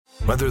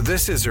Whether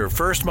this is her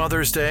first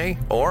Mother's Day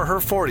or her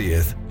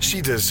 40th, she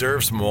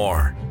deserves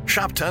more.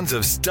 Shop tons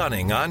of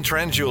stunning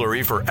on-trend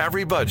jewelry for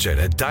every budget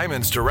at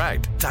Diamonds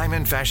Direct.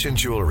 Diamond fashion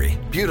jewelry,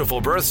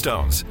 beautiful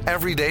birthstones,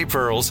 everyday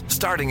pearls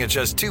starting at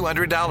just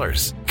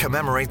 $200.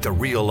 Commemorate the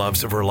real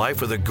loves of her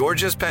life with a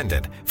gorgeous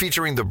pendant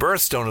featuring the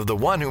birthstone of the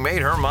one who made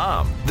her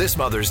mom. This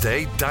Mother's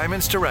Day,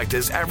 Diamonds Direct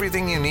is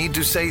everything you need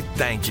to say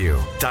thank you.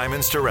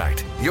 Diamonds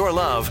Direct. Your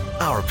love,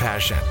 our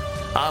passion.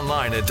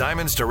 Online at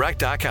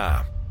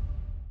diamondsdirect.com.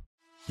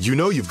 You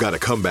know you've got a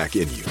comeback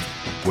in you.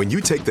 When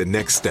you take the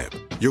next step,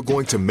 you're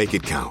going to make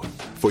it count.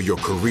 For your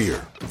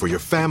career, for your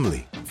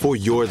family, for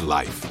your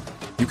life.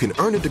 You can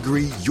earn a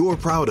degree you're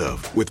proud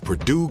of with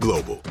Purdue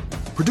Global.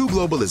 Purdue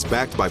Global is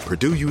backed by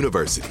Purdue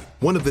University,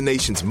 one of the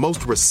nation's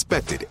most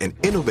respected and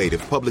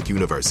innovative public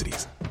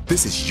universities.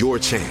 This is your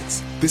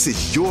chance. This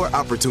is your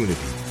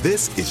opportunity.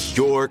 This is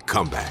your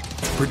comeback.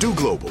 Purdue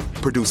Global,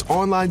 Purdue's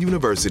online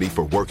university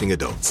for working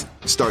adults.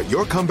 Start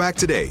your comeback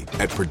today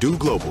at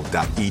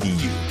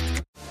purdueglobal.edu.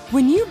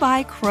 When you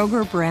buy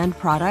Kroger brand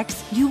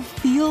products, you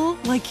feel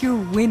like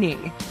you're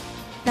winning.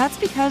 That's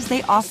because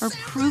they offer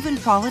proven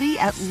quality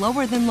at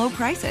lower than low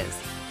prices.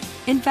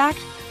 In fact,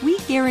 we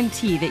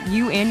guarantee that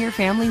you and your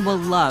family will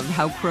love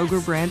how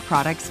Kroger brand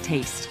products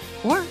taste,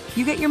 or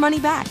you get your money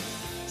back.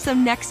 So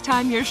next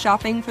time you're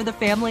shopping for the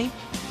family,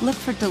 look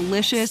for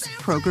delicious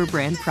Kroger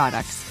brand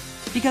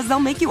products, because they'll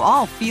make you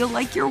all feel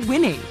like you're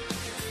winning.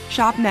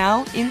 Shop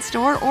now,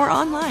 in-store, or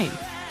online.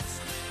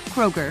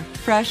 Kroger,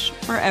 fresh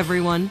for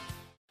everyone.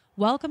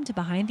 Welcome to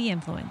Behind the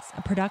Influence,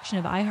 a production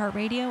of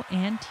iHeartRadio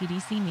and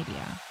TDC Media.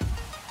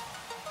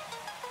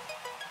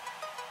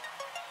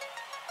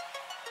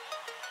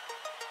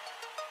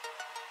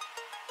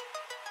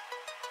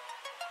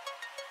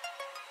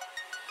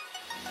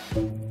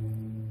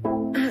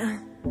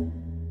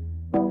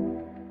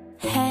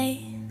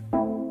 Hey,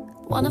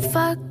 wanna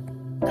fuck?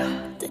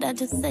 Did I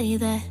just say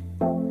that?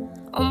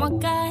 Oh my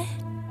God,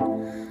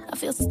 I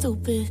feel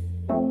stupid.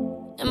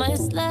 Am I a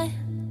slut?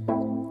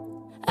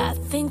 I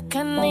think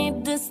I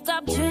need to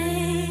stop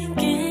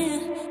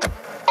drinking.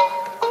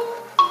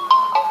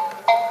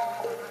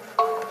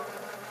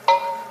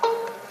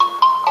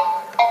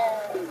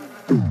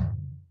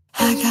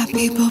 I got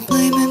people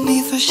blaming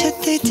me for shit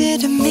they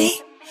did to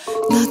me.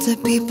 Lots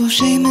of people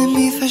shaming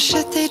me for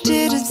shit they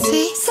didn't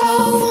see. So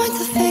point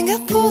the finger,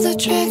 pull the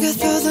trigger,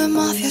 throw them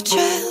off your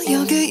trail.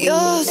 You'll get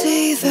yours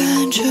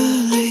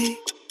eventually.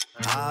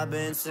 I've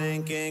been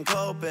sinking,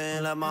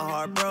 coping, left my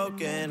heart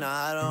broken,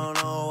 I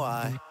don't know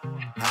why.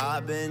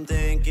 I've been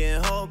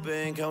thinking,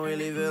 hoping, can we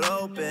leave it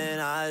open?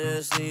 I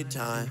just need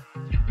time.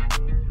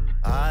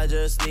 I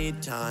just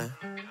need time.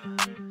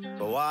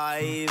 But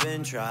why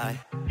even try?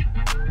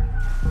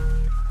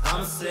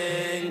 I'm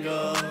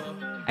single.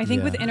 I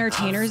think with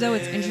entertainers, though,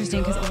 it's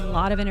interesting because a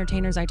lot of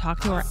entertainers I talk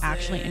to are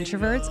actually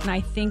introverts. And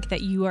I think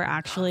that you are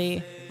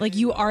actually, like,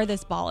 you are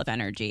this ball of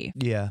energy.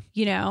 Yeah.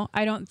 You know,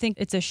 I don't think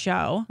it's a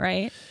show,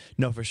 right?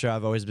 No, for sure.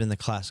 I've always been the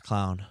class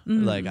clown.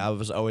 Mm-hmm. Like, I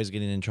was always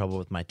getting in trouble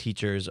with my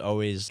teachers,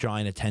 always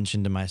drawing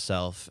attention to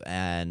myself.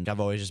 And I've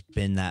always just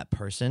been that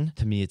person.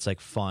 To me, it's like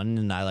fun.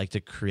 And I like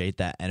to create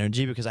that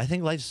energy because I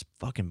think life's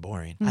fucking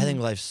boring. I think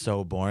life's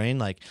so boring.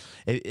 Like,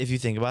 if you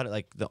think about it,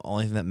 like, the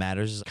only thing that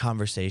matters is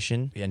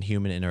conversation and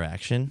human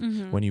interaction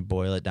when you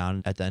boil it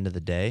down at the end of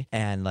the day,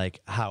 and like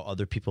how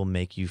other people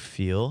make you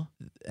feel.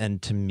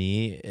 And to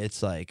me,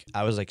 it's like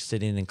I was like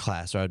sitting in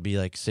class, or I'd be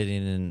like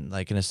sitting in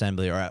like an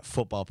assembly or at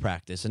football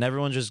practice, and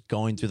everyone's just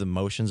going through the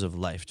motions of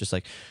life, just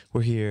like,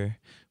 we're here,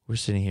 we're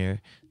sitting here,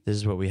 this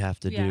is what we have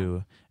to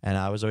do. And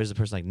I was always the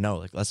person like, no,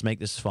 like, let's make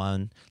this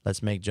fun,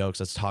 let's make jokes,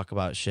 let's talk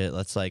about shit,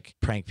 let's like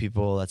prank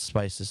people, let's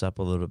spice this up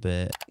a little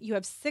bit. You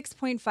have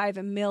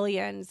 6.5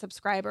 million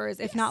subscribers,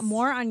 if not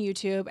more, on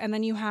YouTube, and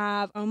then you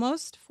have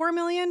almost 4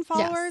 million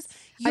followers.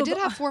 Yes. I did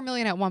have 4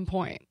 million at one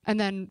point, and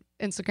then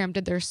Instagram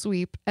did their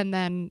sweep, and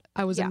then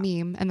I was a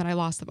meme, and then I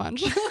lost a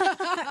bunch.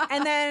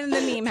 And then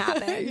the meme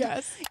happened.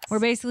 Yes. We're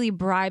basically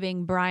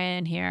bribing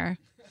Brian here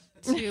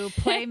to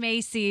play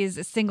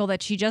Macy's single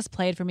that she just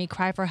played for me,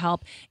 Cry for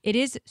Help. It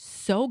is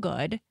so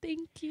good.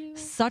 Thank you.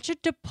 Such a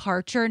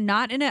departure. I'm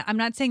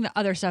not saying the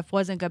other stuff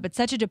wasn't good, but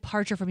such a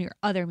departure from your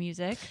other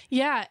music.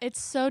 Yeah,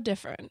 it's so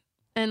different.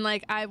 And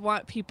like, I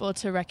want people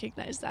to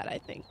recognize that, I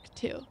think,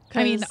 too.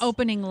 I mean, the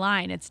opening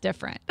line, it's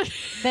different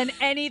than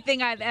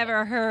anything I've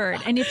ever heard.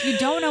 And if you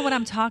don't know what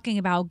I'm talking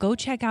about, go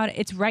check out.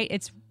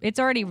 It's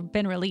already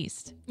been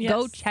released. Yes.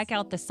 Go check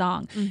out the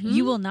song.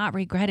 You will not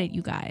regret it,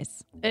 you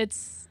guys.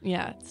 It's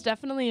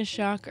definitely a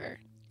shocker.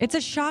 It's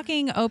a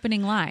shocking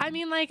opening line. I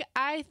mean, like,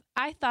 I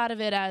thought of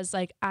it as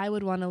like, I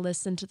would want to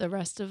listen to the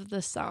rest of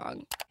the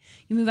song.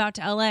 You move out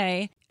to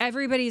LA,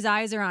 everybody's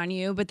eyes are on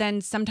you, but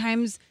then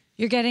sometimes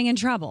you're getting in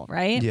trouble,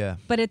 right? Yeah.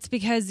 But it's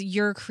because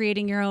you're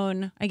creating your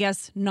own, I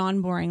guess,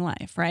 non-boring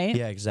life, right?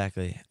 Yeah,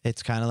 exactly.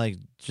 It's kind of like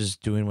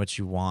just doing what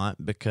you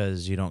want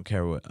because you don't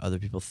care what other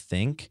people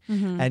think.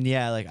 And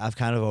yeah, like I've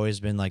kind of always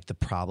been like the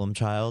problem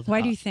child.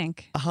 Why do you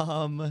think?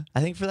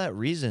 I think for that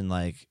reason,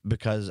 like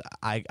because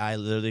I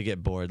literally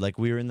get bored. Like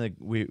we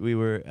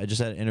were I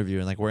just had an interview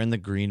and like we're in the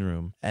green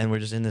room and we're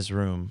just in this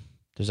room.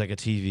 There's like a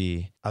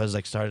TV. I was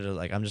like started to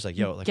like I'm just like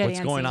yo like Get what's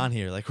antsy. going on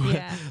here like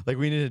like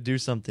we need to do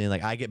something.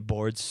 Like I get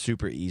bored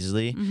super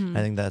easily. I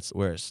think that's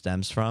where it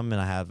stems from,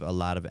 and I have a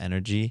lot of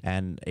energy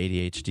and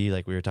ADHD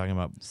like we were talking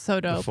about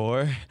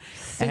before.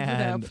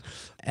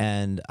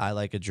 And I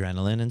like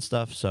adrenaline and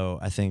stuff, so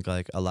I think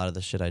like a lot of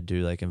the shit I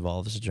do like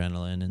involves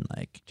adrenaline and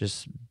like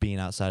just being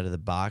outside of the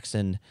box.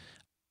 And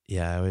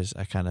yeah,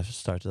 I kind of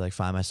start to like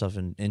find myself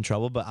in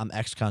trouble, but I'm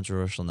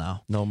ex-controversial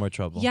now. No more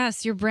trouble.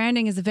 Yes, your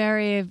branding is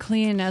very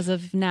clean as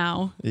of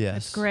now. Yes.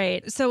 That's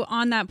great. So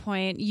on that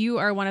point, you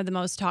are one of the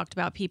most talked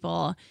about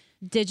people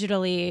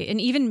digitally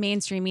and even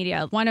mainstream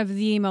media, one of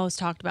the most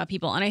talked about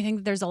people. And I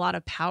think there's a lot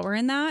of power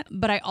in that.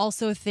 But I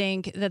also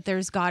think that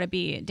there's got to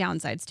be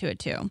downsides to it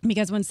too.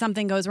 Because when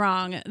something goes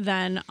wrong,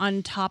 then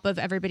on top of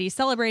everybody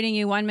celebrating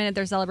you, 1 minute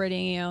they're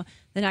celebrating you,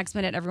 the next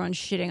minute everyone's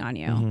shitting on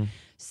you.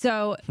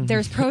 So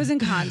there's pros and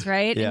cons,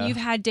 right? Yeah. And you've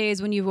had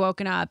days when you've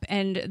woken up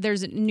and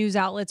there's news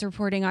outlets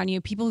reporting on you,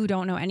 people who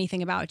don't know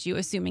anything about you,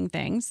 assuming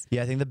things.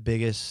 Yeah, I think the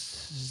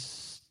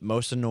biggest,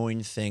 most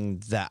annoying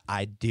thing that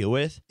I deal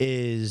with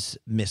is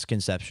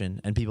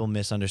misconception and people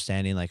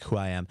misunderstanding like who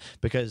I am.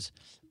 Because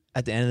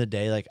at the end of the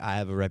day, like I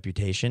have a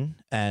reputation,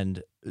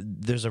 and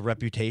there's a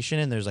reputation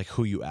and there's like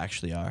who you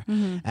actually are.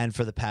 And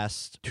for the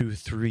past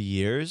 2-3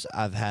 years,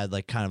 I've had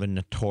like kind of a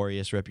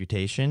notorious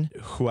reputation.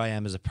 Who I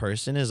am as a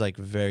person is like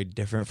very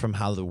different from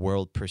how the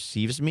world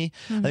perceives me.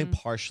 I think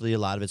partially a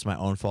lot of it's my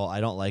own fault. I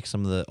don't like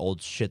some of the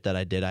old shit that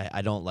I did.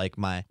 I don't like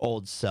my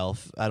old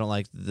self. I don't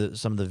like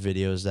some of the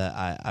videos that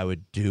I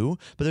would do,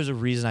 but there's a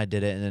reason I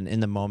did it. And in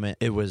the moment,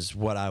 it was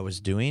what I was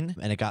doing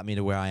and it got me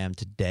to where I am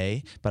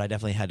today. But I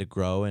definitely had to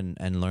grow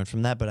and learn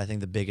from that. But I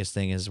think the biggest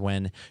thing is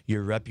when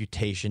your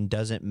reputation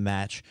doesn't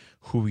match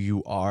who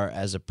you are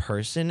as a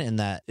person, and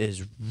that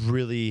is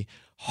really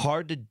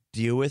hard to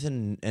deal with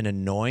and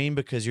annoying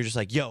because you're just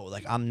like, yo,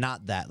 like I'm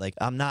not that, like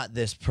I'm not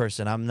this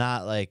person, I'm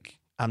not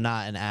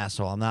an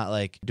asshole, I'm not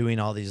like doing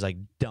all these like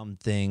dumb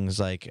things.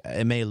 Like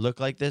it may look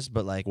like this,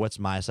 but like what's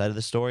my side of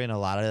the story? And a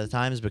lot of the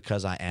times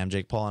because I am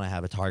Jake Paul and I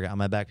have a target on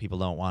my back, people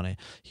don't want to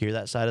hear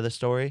that side of the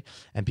story,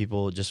 and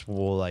people just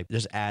will like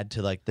just add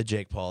to like the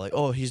Jake Paul, like,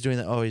 oh, he's doing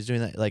that, oh, he's doing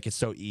that. Like it's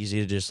so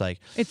easy to just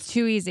like, it's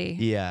too easy.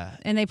 Yeah.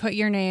 And they put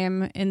your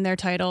name in their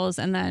titles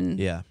and then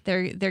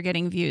they're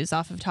getting views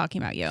off of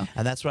talking about you.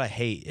 And that's what I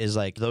hate is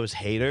like those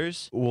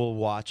haters will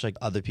watch like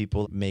other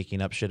people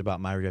making up shit about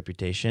my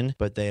reputation,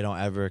 but they don't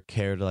ever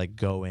care to like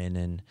go in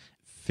and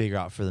figure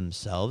out for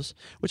themselves,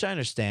 which I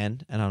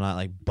understand, and I'm not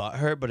like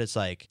butthurt, but it's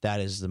like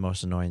that is the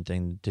most annoying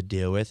thing to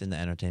deal with in the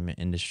entertainment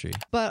industry.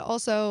 But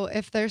also,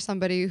 if there's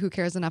somebody who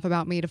cares enough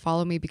about me to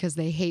follow me because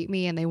they hate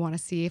me and they want to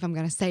see if I'm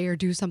going to say or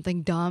do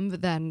something dumb,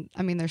 then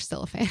I mean, they're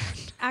still a fan.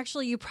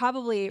 Actually, you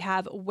probably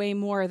have way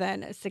more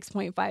than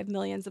 6.5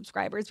 million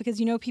subscribers because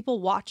you know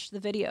people watch the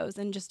videos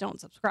and just don't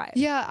subscribe.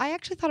 Yeah, I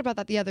actually thought about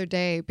that the other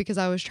day because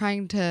I was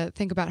trying to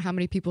think about how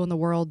many people in the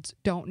world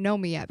don't know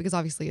me yet, because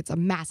obviously it's a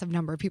massive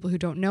number of people who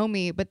don't know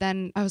me. But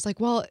then I was like,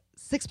 well,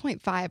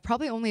 6.5,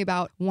 probably only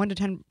about 1 to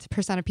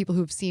 10% of people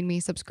who've seen me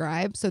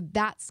subscribe. So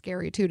that's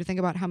scary too, to think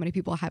about how many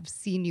people have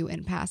seen you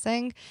in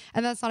passing.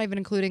 And that's not even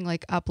including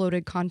like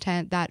uploaded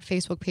content that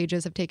Facebook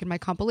pages have taken my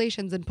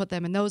compilations and put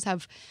them, and those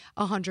have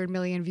 100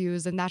 million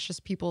views. And that's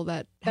just people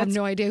that have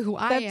no idea who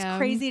I am. That's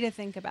crazy to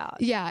think about.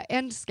 Yeah,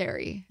 and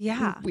scary.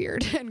 Yeah. And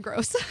weird and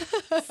gross.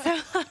 But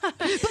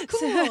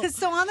cool.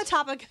 So on the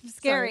topic of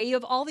scary, you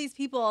have all these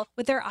people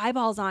with their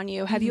eyeballs on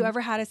you. Have you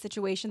ever had a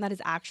situation that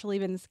has actually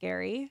been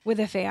scary with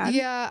a fan?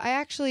 Yeah, I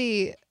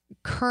actually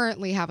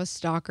currently have a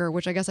stalker,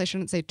 which I guess I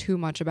shouldn't say too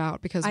much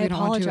about because we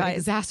don't want to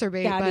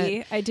exacerbate.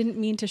 Gabby, but I didn't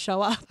mean to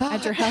show up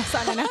at your house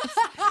unannounced.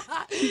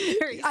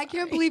 I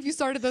can't believe you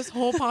started this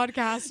whole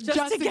podcast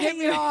just to get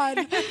me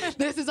on.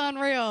 This is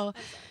unreal.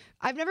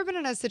 I've never been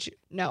in a situation.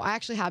 No, I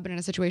actually have been in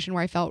a situation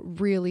where I felt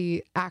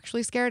really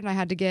actually scared, and I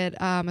had to get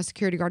a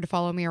security guard to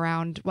follow me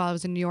around while I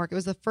was in New York. It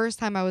was the first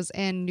time I was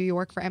in New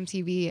York for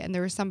MTV, and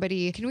there was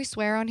somebody. Can we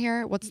swear on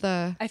here?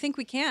 I think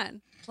we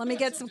can. Let me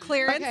get some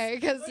clearance. Okay,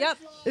 because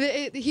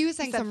he was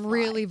saying some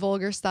really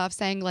vulgar stuff,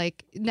 saying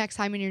like, next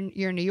time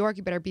you're in New York,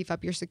 you better beef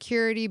up your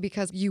security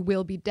because you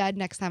will be dead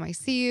next time I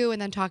see you. And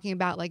then talking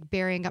about like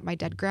burying up my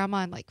dead grandma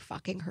and like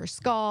fucking her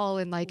skull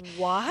and like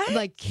what,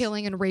 like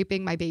killing and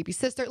raping my baby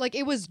sister. Like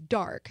it was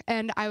dark.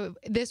 And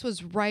this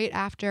was right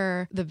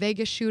after the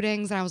Vegas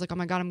shootings, and I was like, oh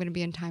my God, I'm going to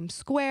be in Times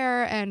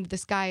Square, and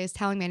this guy is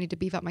telling me I need to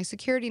beef up my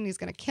security and he's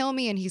going to kill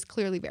me, and he's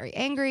clearly very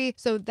angry.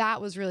 So that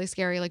was really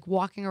scary, like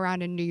walking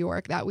around in New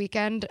York that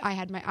weekend. weekend, I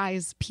had my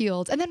eyes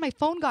peeled. And then my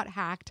phone got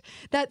hacked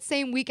that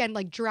same weekend,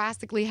 like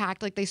drastically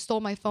hacked. Like they stole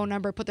my phone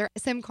number, put their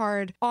SIM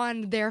card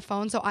on their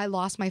phone. So I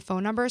lost my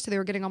phone number. So they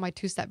were getting all my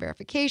 2-step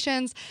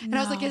verifications. And I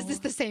was like, is this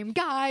the same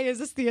guy? Is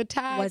this the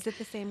attack? Was it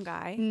the same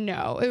guy?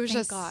 No, it was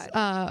just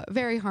a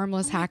very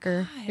harmless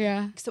hacker.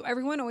 Yeah. So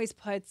everyone always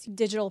puts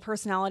digital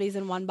personalities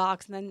in one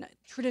box and then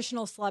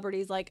traditional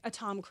celebrities like a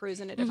Tom Cruise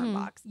in a different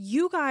box.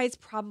 You guys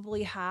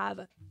probably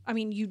have, I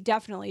mean, you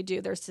definitely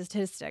do. Their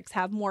statistics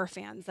have more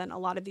fans than a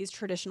lot of these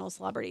traditional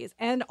celebrities.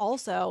 And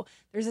also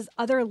there's this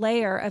other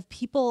layer of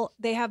people,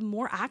 they have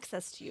more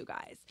access to you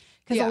guys.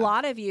 Because a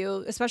lot of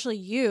you, especially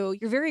you're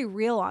very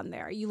real on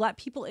there. You let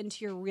people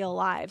into your real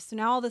lives. So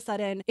now all of a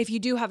sudden, if you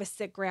do have a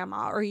sick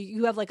grandma or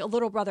you have like a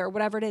little brother or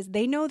whatever it is,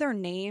 they know their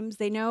names.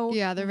 They know.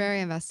 Yeah, they're very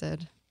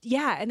invested.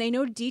 Yeah, and they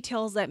know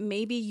details that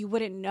maybe you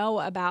wouldn't know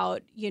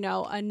about, you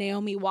know, a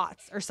Naomi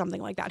Watts or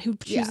something like that who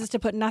chooses to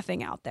put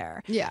nothing out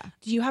there. Yeah.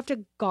 Do you have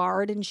to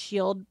guard and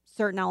shield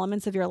certain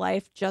elements of your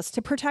life just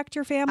to protect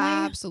your family?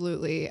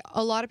 Absolutely.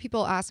 A lot of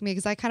people ask me,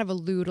 because I kind of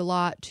allude a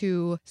lot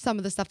to some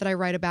of the stuff that I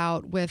write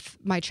about with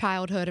my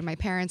childhood and my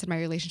parents and my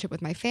relationship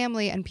with my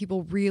family, and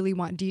people really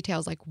want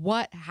details like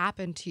what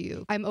happened to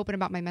you. I'm open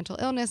about my mental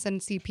illness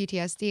and see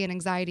PTSD and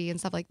anxiety and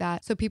stuff like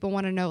that. So people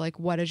want to know like,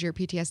 what is your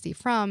PTSD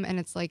from? And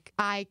it's like,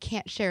 I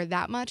can't share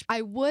that much.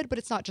 I would, but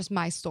it's not just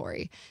my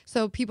story.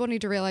 So people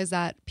need to realize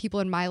that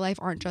people in my life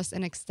aren't just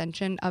an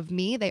extension of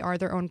me. They are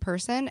their own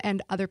person,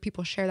 and other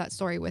people share that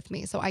story with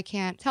me. So I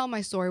can't tell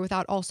my story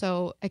without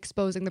also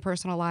exposing the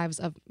personal lives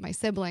of my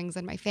siblings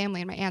and my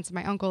family and my aunts and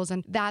my uncles.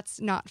 And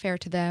that's not fair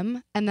to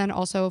them. And then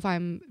also if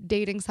I'm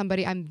dating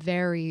somebody, I'm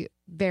very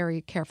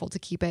careful to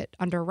keep it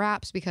under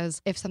wraps,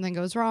 because if something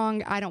goes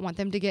wrong, I don't want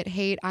them to get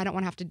hate. I don't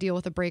want to have to deal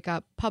with a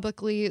breakup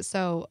publicly.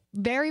 So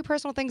very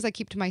personal things I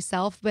keep to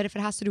myself. But if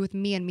it has to do with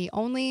me and me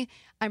only,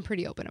 I'm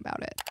pretty open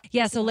about it.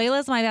 Yeah, so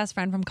Layla's my best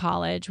friend from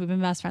college. We've been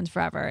best friends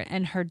forever.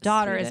 And her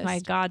daughter is my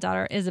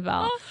goddaughter,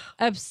 Isabel.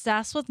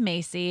 Obsessed with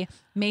Macy.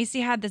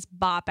 Macy had this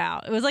bop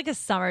out. It was like a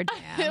summer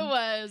jam. It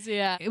was,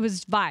 yeah. It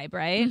was Vibe,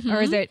 right?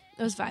 Or is it?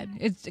 It was Vibe.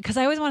 It's because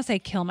I always want to say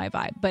Kill My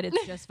Vibe, but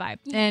it's just Vibe.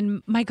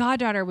 And my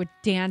goddaughter would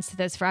dance to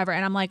this forever.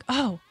 And I'm like,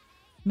 oh,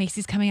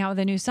 Macy's coming out with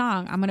a new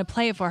song. I'm going to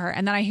play it for her.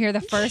 And then I hear the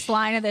first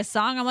line of this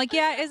song. I'm like,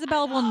 yeah,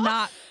 Isabel will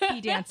not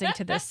be dancing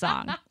to this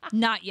song.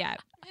 Not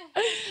yet.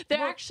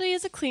 There actually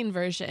is a clean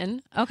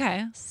version.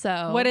 Okay.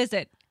 So what is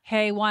it?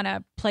 Hey,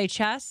 wanna play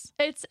chess?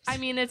 It's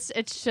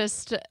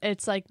just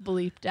like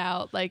bleeped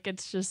out. Like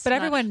it's just. But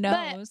everyone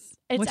knows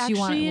what you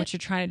want and what you're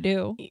trying to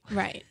do.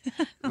 Right.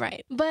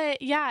 Right.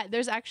 But yeah,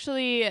 there's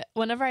actually,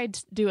 whenever I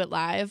do it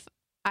live,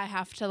 I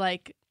have to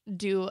like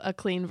do a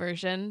clean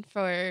version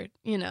for,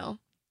 you know,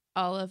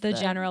 all of the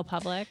general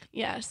public.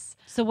 Yes.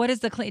 So what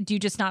is the clean? Do you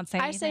just not say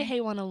anything? I say, hey,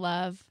 wanna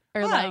love,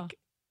 or like,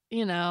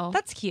 you know.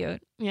 That's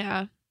cute.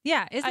 Yeah.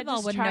 Yeah,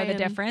 Isabel would know the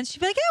difference. She'd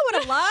be like, yeah,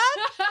 wanna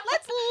love?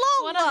 Let's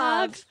love.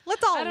 Hug.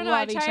 Let's all I don't know.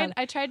 love each other.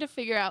 I tried to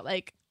figure out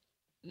like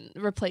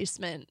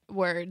replacement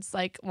words,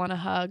 like wanna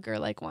hug or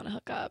like wanna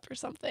hook up or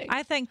something.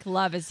 I think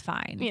love is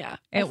fine. Yeah.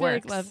 It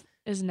works. Like love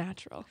is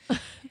natural.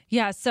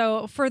 Yeah.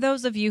 So for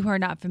those of you who are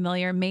not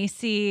familiar,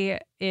 Macy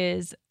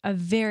is a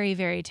very,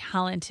 very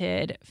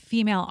talented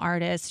female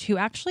artist who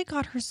actually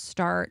got her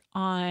start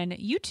on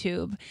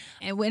YouTube.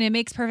 And when it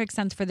makes perfect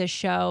sense for this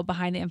show,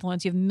 Behind the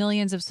Influence, you have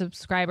millions of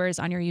subscribers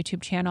on your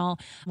YouTube channel.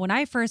 When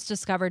I first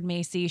discovered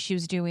Macy, she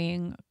was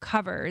doing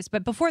covers.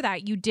 But before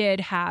that, you did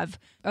have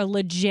a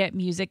legit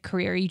music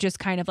career. You just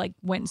kind of like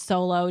went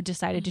solo,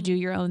 decided to do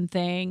your own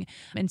thing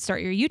and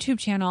start your YouTube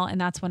channel.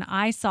 And that's when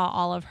I saw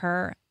all of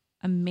her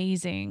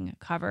amazing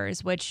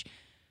covers, which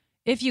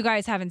if you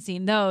guys haven't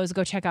seen those,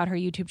 go check out her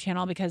YouTube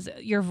channel because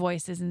your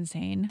voice is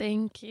insane.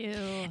 Thank you.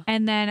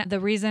 And then the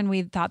reason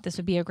we thought this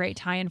would be a great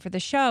tie-in for the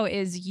show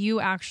is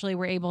you actually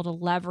were able to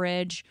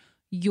leverage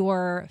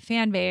your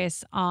fan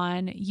base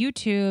on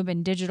YouTube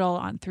and digital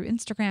through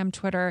Instagram,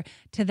 Twitter,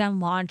 to then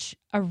launch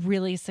a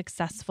really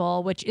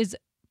successful, which is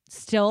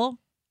still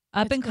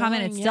up and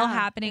coming. It's still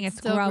happening. It's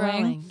still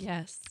growing.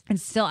 Yes.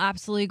 It's still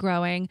absolutely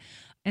growing.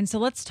 And so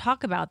let's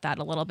talk about that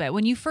a little bit.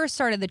 When you first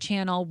started the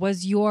channel,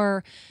 was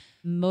your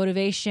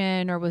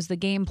motivation or was the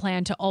game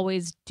plan to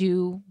always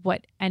do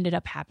what ended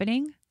up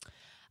happening?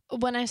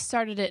 When I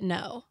started it,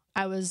 no.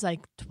 I was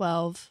like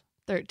 12,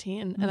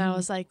 13, and I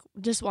was like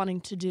just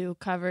wanting to do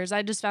covers.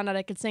 I just found out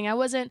I could sing. I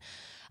wasn't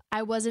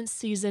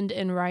seasoned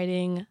in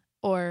writing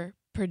or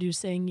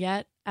producing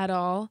yet at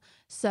all.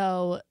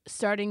 So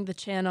starting the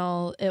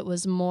channel, it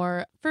was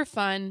more for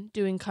fun,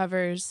 doing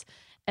covers.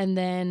 And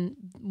then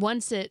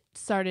once it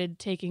started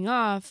taking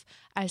off,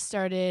 I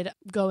started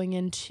going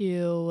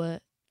into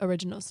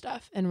original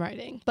stuff and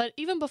writing. But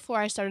even before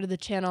I started the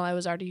channel, I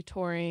was already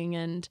touring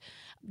and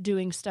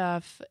doing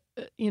stuff,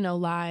 you know,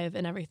 live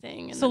and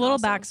everything. And so a little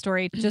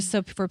backstory, just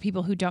so for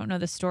people who don't know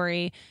the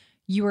story,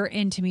 you were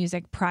into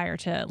music prior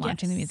to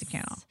launching the music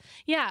channel.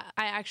 Yeah,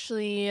 I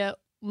actually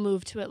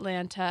moved to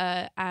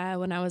Atlanta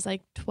when I was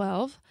like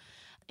 12.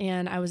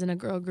 And I was in a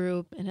girl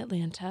group in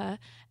Atlanta.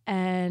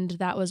 And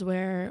that was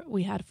where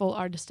we had full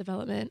artist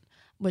development,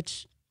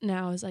 which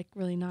now is like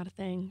really not a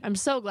thing. I'm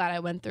so glad I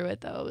went through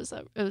it though. It was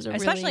a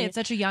especially really, at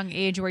such a young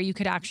age where you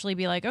could actually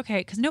be like, okay,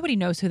 because nobody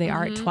knows who they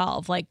are at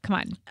 12. Like, come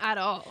on. at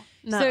all.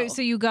 No.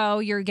 So you go,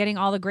 you're getting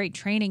all the great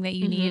training that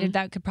you needed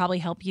that could probably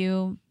help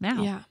you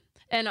now. Yeah.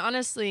 And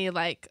honestly,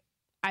 like,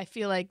 I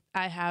feel like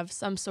I have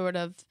some sort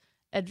of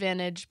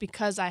advantage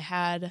because I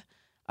had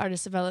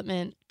artist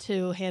development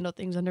to handle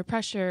things under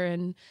pressure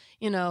and,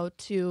 you know,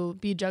 to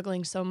be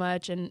juggling so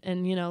much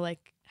and you know,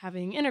 like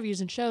having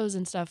interviews and shows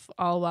and stuff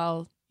all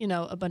while, you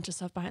know, a bunch of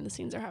stuff behind the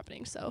scenes are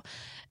happening. So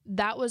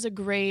that was a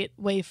great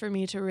way for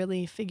me to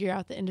really figure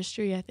out the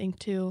industry, I think,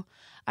 too.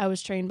 I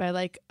was trained by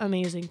like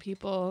amazing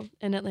people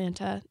in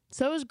Atlanta.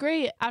 So it was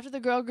great. After the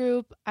girl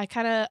group, I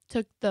kind of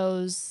took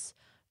those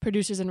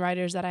producers and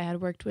writers that I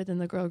had worked with in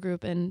the girl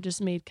group and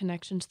just made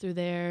connections through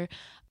there.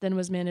 Then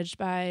was managed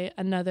by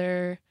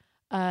another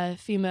a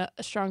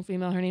strong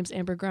female. Her name's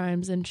Amber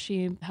Grimes, and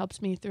she helps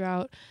me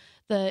throughout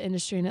the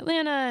industry in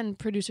Atlanta, and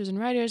producers and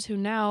writers who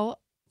now,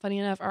 funny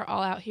enough, are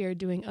all out here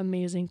doing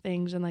amazing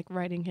things and like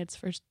writing hits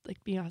for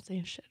like Beyonce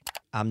and shit.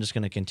 I'm just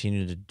going to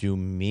continue to do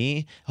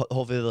me.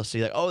 Hopefully they'll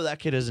see like, oh, that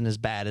kid isn't as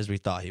bad as we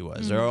thought he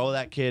was. Or, oh,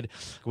 that kid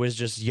was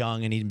just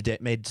young and he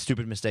made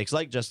stupid mistakes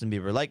like Justin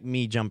Bieber, like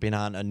me jumping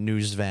on a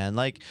news van,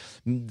 like,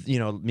 you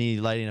know, me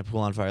lighting a pool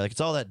on fire. Like,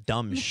 it's all that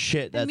dumb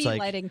shit that's me like.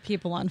 lighting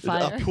people on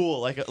fire. A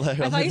pool. Like I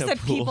thought you said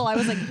pool. people. I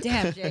was like,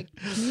 damn, Jake,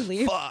 can you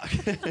leave? Fuck.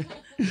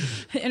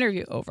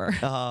 Interview over.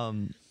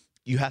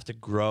 You have to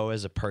grow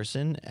as a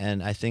person,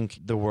 and I think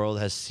the world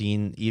has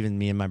seen even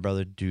me and my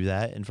brother do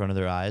that in front of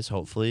their eyes,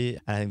 hopefully.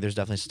 And I think there's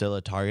definitely still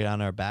a target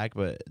on our back,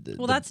 but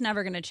that's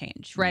never going to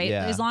change, right?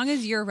 Yeah. As long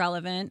as you're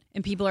relevant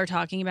and people are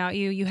talking about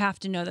you, you have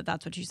to know that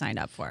that's what you signed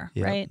up for,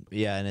 right?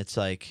 Yeah, and it's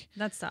like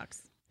that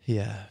sucks.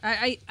 Yeah.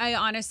 I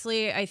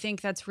honestly, I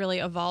think that's really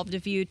evolved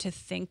of you to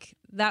think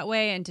that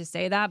way and to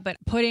say that. But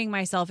putting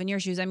myself in your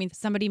shoes, I mean,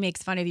 somebody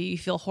makes fun of you, you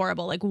feel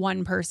horrible, like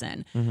one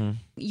person.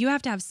 You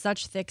have to have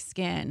such thick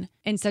skin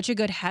and such a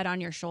good head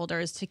on your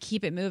shoulders to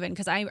keep it moving.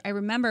 Because I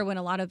remember when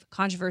a lot of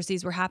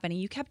controversies were happening,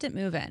 you kept it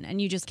moving and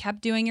you just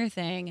kept doing your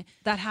thing.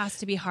 That has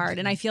to be hard.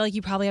 And I feel like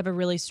you probably have a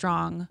really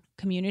strong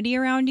community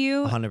around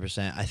you.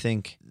 100%. I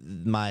think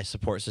my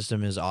support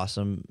system is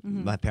awesome.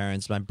 My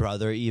parents, my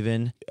brother,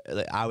 even.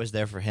 I was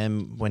there for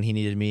him when he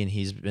needed me, and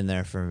he's been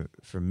there for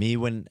me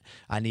when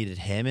I needed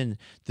him. And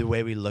the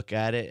way we look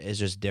at it is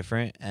just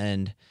different.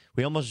 And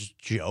we almost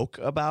joke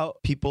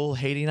about people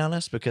hating on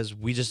us because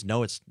we just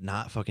know it's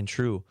not fucking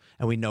true.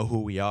 And we know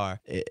who we are.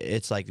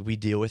 It's like we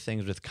deal with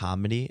things with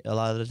comedy a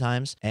lot of the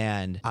times,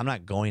 and I'm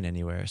not going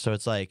anywhere. So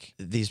it's like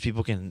these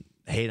people can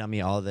hate on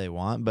me all they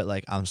want, but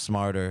like I'm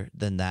smarter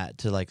than that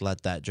to like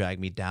let that drag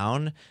me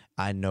down.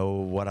 I know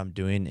what I'm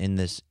doing in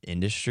this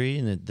industry,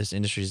 and this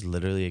industry is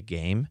literally a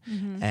game.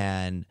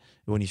 And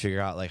when you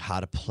figure out like how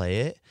to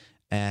play it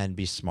and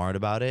be smart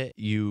about it,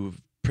 you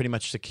pretty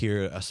much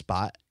secure a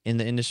spot in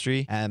the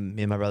industry. And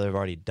me and my brother have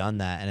already done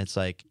that. And it's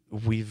like,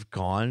 we've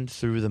gone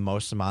through the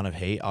most amount of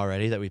hate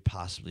already that we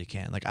possibly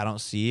can. Like, I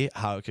don't see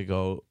how it could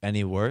go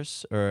any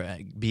worse or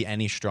be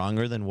any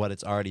stronger than what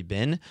it's already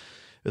been.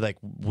 Like,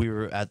 we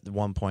were at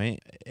one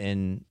point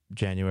in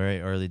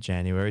early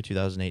January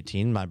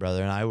 2018, my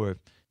brother and I were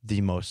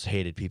the most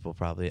hated people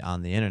probably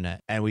on the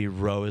internet. And we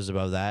rose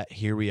above that.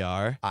 Here we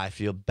are. I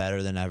feel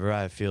better than ever.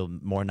 I feel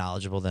more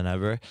knowledgeable than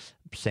ever.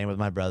 Same with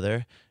my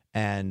brother.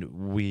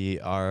 And we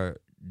are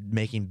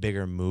making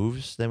bigger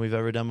moves than we've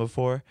ever done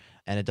before.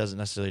 And it doesn't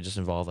necessarily just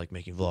involve like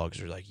making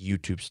vlogs or like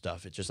YouTube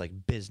stuff. It's just like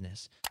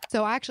business.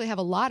 So I actually have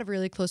a lot of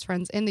really close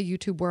friends in the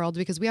YouTube world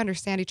because we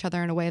understand each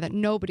other in a way that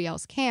nobody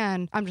else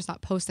can. I'm just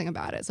not posting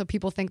about it. So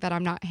people think that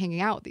I'm not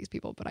hanging out with these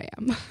people, but I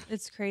am.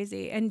 It's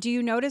crazy. And do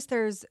you notice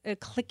there's a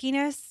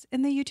clickiness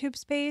in the YouTube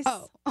space?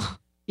 Oh.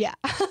 Yeah.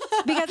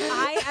 Because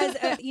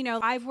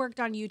I've worked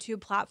on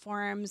YouTube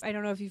platforms. I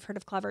don't know if you've heard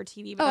of Clever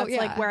TV, but that's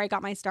like where I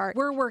got my start.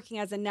 We're working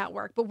as a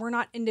network, but we're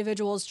not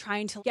individuals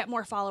trying to get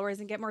more followers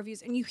and get more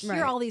views. And you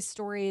hear all these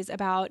stories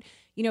about,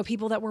 you know,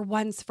 people that were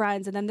once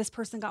friends and then this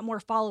person got more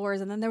followers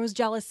and then there was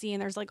jealousy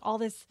and there's like all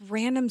this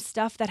random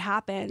stuff that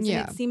happens. Yeah.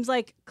 And it seems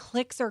like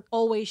clicks are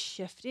always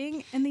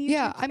shifting in the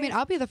YouTube space. I mean,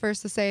 I'll be the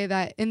first to say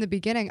that in the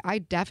beginning, I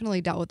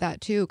definitely dealt with that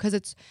too, because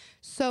it's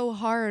so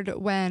hard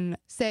when,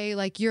 say,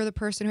 like you're the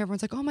person who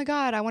everyone's like, oh my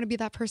God, I want to be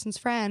that person's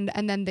friend.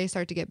 And then they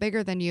start to get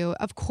bigger than you.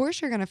 Of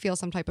course, you're going to feel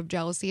some type of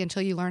jealousy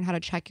until you learn how to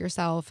check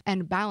yourself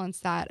and balance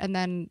that. And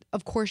then,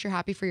 of course, you're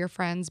happy for your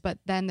friends. But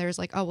then there's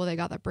like, oh, well, they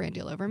got that brand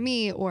deal over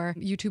me, or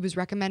YouTube is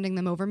recommending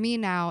them over me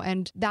now.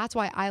 And that's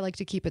why I like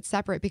to keep it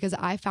separate, because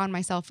I found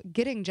myself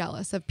getting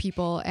jealous of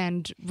people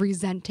and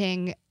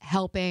resenting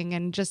helping,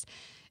 and just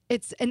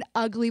it's an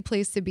ugly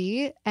place to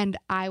be. And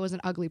I was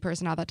an ugly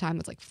person at that time.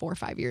 That's like 4 or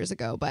 5 years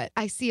ago. But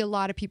I see a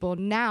lot of people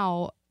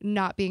now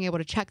not being able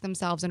to check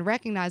themselves and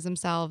recognize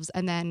themselves,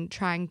 and then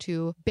trying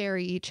to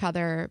bury each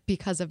other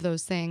because of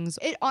those things.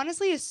 It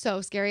honestly is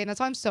so scary. And that's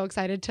why I'm so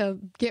excited to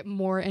get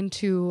more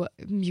into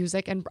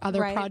music and other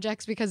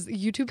projects, because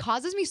YouTube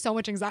causes me so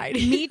much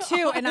anxiety. Me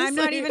too. And I'm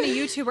not even a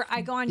YouTuber.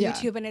 I go on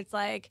YouTube and it's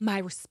like my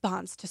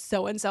response to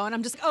so-and-so. And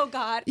I'm just, oh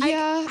God,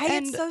 I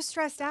get so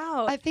stressed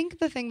out. I think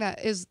the thing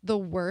that is the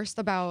worst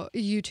about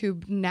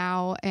YouTube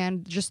now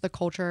and just the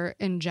culture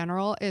in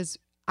general is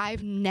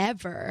I've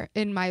never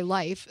in my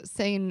life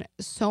seen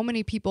so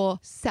many people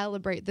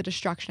celebrate the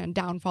destruction and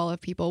downfall of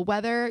people.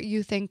 Whether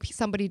you think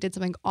somebody did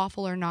something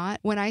awful or not,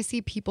 when I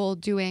see people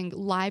doing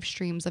live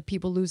streams of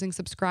people losing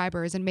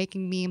subscribers and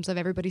making memes of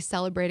everybody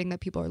celebrating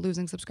that people are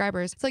losing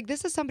subscribers, it's like,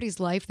 this is somebody's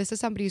life. This is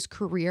somebody's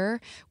career.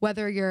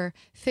 Whether you're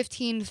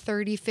 15,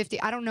 30,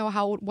 50, I don't know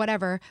how,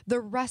 whatever, the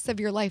rest of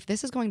your life,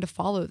 this is going to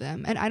follow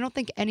them. And I don't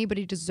think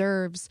anybody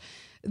deserves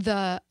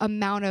the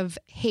amount of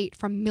hate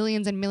from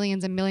millions and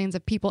millions and millions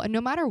of people. And no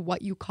matter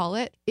what you call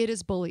it, it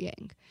is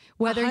bullying.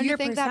 Whether 100%. You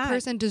think that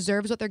person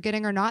deserves what they're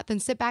getting or not, then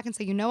sit back and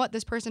say, you know what,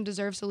 this person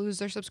deserves to lose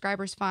their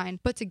subscribers, fine.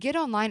 But to get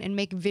online and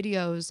make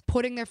videos,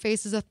 putting their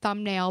face as a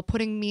thumbnail,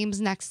 putting memes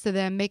next to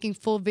them, making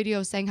full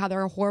videos saying how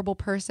they're a horrible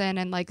person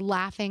and like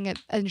laughing at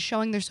and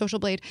showing their social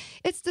blade,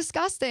 it's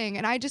disgusting.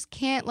 And I just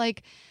can't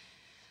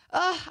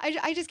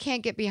I just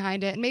can't get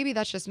behind it. And maybe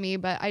that's just me,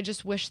 but I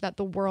just wish that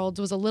the world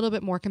was a little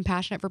bit more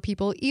compassionate for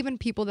people, even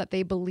people that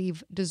they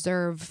believe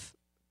deserve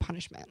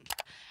punishment.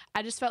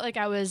 I just felt like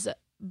I was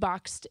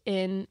boxed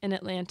in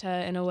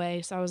Atlanta in a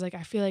way. So I was like,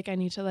 I feel like I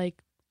need to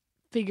like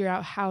figure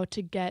out how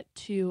to get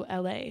to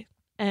LA.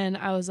 And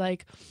I was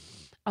like,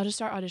 I'll just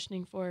start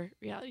auditioning for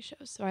reality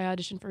shows. So I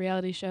auditioned for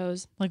reality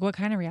shows. Like what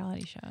kind of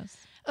reality shows?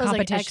 It was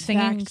like X Factor,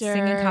 singing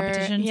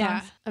competition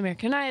yeah, songs?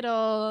 American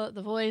Idol,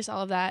 The Voice,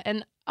 all of that.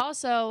 And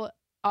also,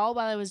 all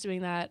while I was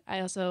doing that,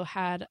 I also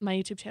had my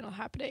YouTube channel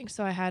happening.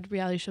 So I had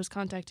reality shows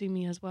contacting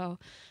me as well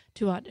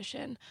to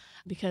audition,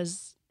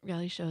 because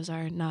reality shows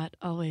are not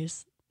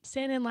always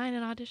stand in line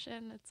and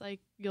audition. It's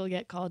like you'll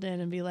get called in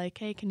and be like,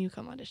 hey, can you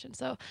come audition?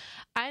 So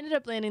I ended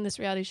up landing this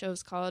reality show.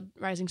 It's called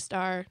Rising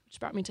Star, which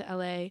brought me to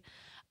LA.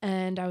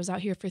 And I was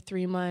out here for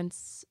 3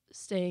 months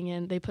staying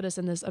in. They put us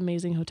in this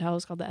amazing hotel.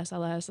 It's called the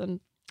SLS.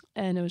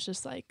 And it was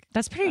just like,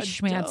 that's pretty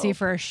schmancy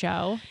for a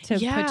show to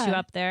put you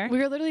up there. We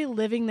were literally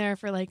living there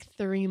for like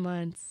 3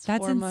 months.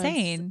 That's 4 months.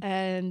 insane.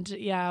 And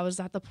yeah, I was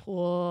at the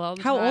pool all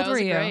the How time. old were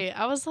you? Great.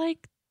 I was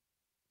like,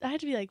 I had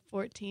to be like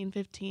 14,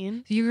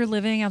 15. You were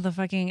living at the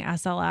fucking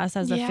SLS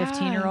as a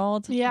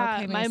 15-year-old? Yeah,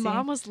 okay, my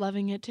mom was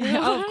loving it too.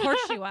 Oh, of course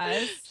she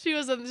was. She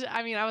was,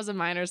 I was a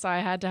minor, so I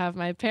had to have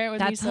my parent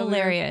with me. That's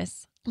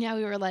hilarious.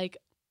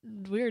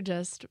 We were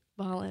just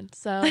balling.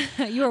 So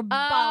you were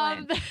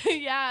balling.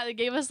 Yeah, they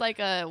gave us like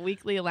a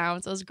weekly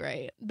allowance. It was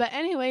great. But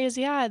anyways,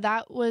 yeah,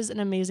 that was an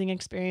amazing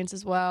experience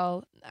as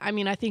well. I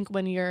mean, I think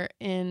when you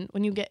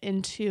get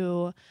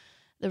into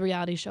the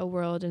reality show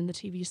world and the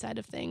TV side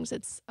of things,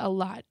 it's a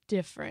lot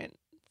different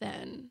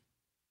than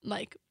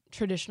like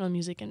traditional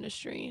music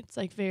industry. It's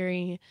like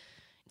very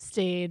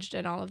staged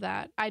and all of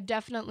that. I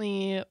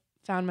definitely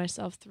found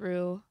myself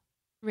through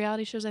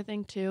reality shows, I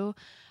think, too.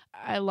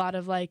 A lot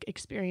of like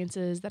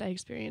experiences that I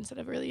experienced at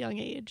a really young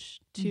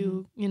age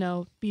to,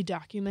 be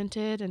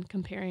documented, and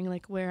comparing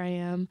like where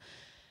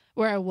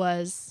I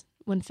was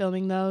when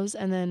filming those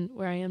and then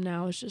where I am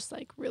now is just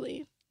like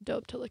really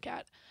dope to look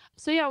at.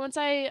 So yeah, once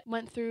I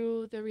went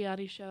through the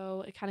reality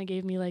show, it kind of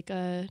gave me like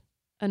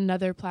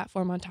another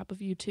platform on top of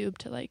YouTube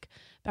to like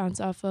bounce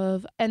off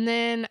of. And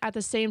then at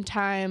the same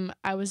time,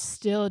 I was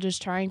still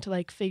just trying to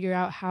like figure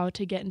out how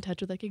to get in touch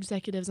with like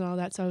executives and all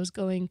that. So I was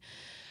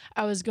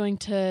going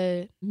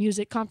to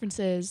music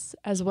conferences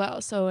as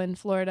well. So in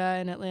Florida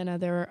and Atlanta,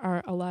 there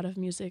are a lot of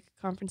music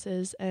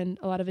conferences and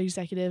a lot of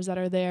executives that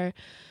are there.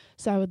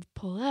 So I would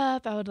pull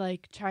up, I would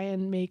like try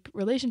and make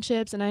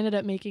relationships. And I ended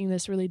up making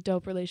this really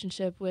dope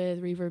relationship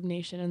with Reverb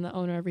Nation and the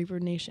owner of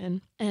Reverb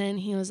Nation. And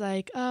he was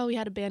like, oh, we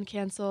had a band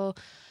cancel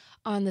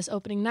on this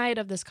opening night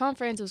of this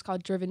conference. It was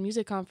called Driven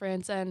Music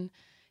Conference. And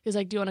he was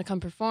like, do you want to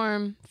come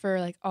perform for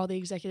like all the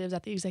executives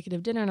at the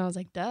executive dinner? And I was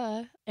like,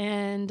 duh.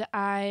 And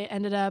I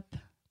ended up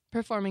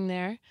performing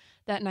there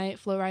that night.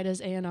 Flo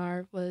Rida's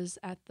A&R was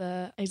at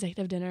the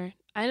executive dinner.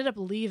 I ended up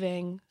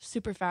leaving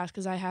super fast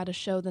because I had a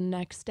show the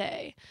next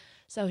day.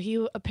 So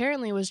he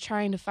apparently was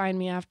trying to find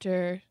me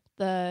after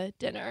the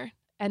dinner,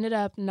 ended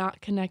up not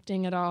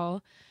connecting at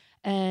all.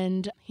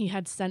 And he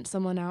had sent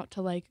someone out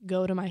to like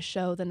go to my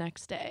show the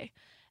next day.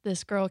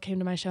 This girl came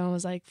to my show and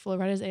was like, Flo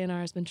Rida's A&R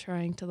has been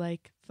trying to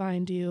like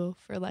find you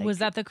for like. Was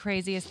that the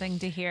craziest thing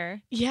to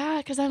hear? Yeah,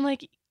 because I'm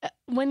like,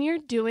 when you're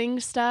doing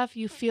stuff,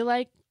 you feel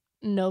like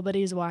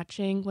nobody's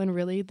watching when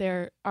really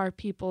there are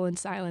people in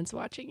silence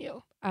watching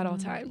you at all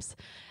times.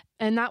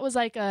 And that was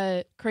like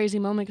a crazy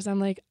moment because I'm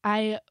like,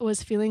 I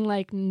was feeling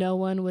like no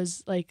one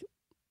was like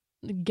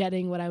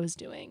getting what I was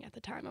doing at the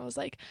time. I was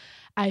like,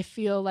 I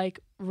feel like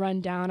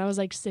run down. I was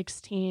like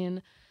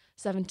 16,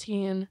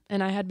 17,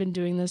 and I had been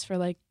doing this for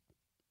like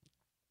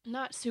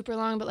Not super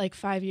long, but like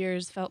 5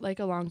 years felt like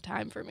a long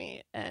time for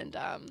me. And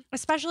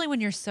especially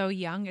when you're so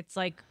young, it's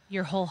like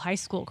your whole high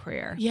school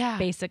career. Yeah.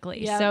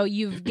 Basically. Yeah. So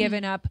you've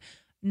given up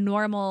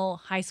normal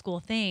high school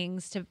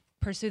things to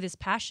pursue this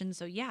passion.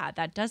 So yeah,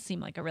 that does seem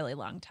like a really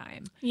long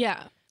time.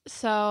 yeah.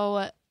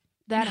 So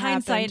that In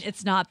hindsight, happened.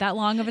 it's not that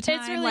long of a time,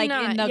 It's really like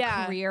not, in the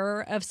yeah.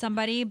 career of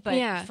somebody, but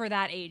Yeah. for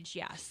that age,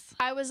 yes.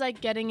 I was like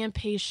getting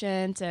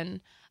impatient,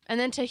 and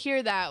then to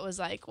hear that was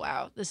like,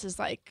 wow, this is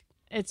like,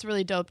 it's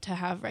really dope to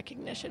have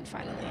recognition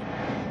finally.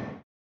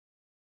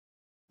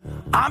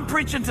 I'm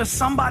preaching to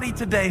somebody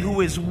today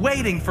who is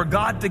waiting for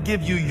God to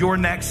give you your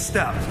next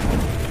step.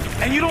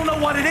 And you don't know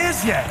what it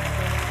is yet.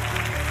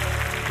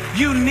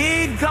 You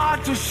need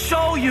God to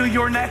show you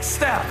your next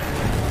step.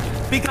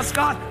 Because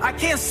God, I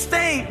can't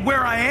stay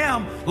where I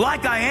am,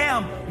 like I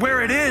am,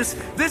 where it is.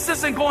 This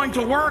isn't going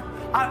to work.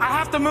 I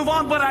have to move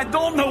on, but I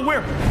don't know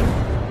where.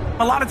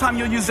 A lot of time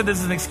you'll use it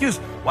as an excuse.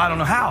 Well, I don't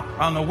know how.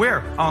 I don't know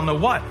where. I don't know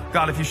what.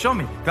 God, if you show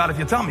me. God, if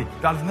you tell me.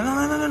 God, if...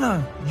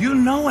 No. You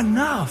know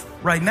enough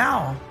right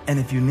now. And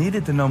if you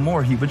needed to know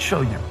more, he would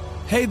show you.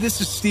 Hey,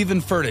 this is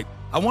Stephen Furtick.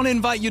 I want to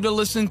invite you to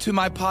listen to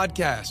my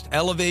podcast,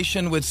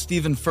 Elevation with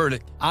Stephen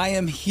Furtick. I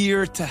am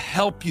here to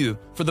help you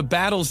for the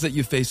battles that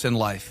you face in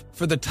life,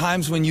 for the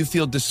times when you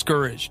feel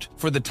discouraged,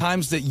 for the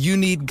times that you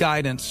need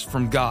guidance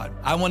from God.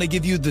 I want to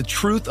give you the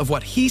truth of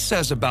what he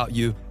says about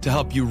you to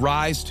help you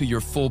rise to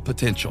your full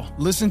potential.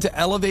 Listen to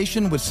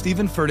Elevation with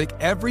Stephen Furtick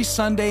every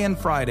Sunday and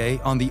Friday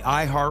on the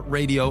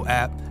iHeartRadio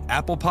app,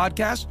 Apple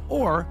Podcasts,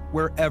 or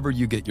wherever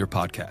you get your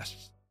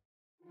podcasts.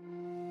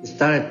 We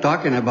started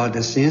talking about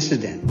this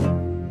incident.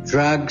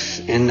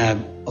 Drugs and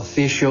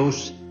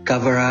officials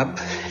cover up.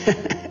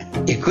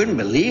 You couldn't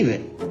believe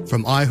it.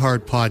 From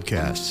iHeart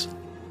Podcasts.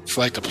 It's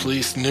like the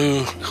police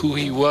knew who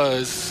he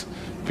was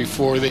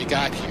before they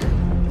got here.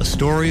 A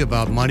story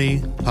about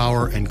money,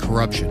 power, and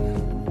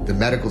corruption. The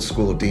medical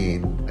school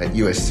dean at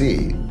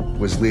USC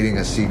was leading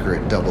a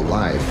secret double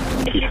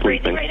life. He's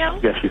breathing right now?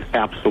 Yes, he's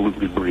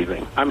absolutely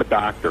breathing. I'm a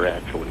doctor,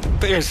 actually.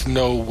 There's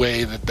no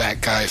way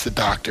that guy's a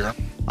doctor.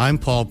 I'm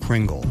Paul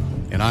Pringle,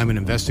 and I'm an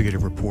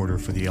investigative reporter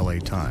for the LA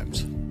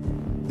Times.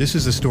 This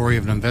is the story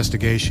of an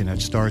investigation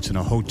that starts in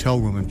a hotel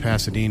room in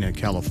Pasadena,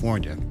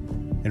 California,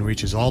 and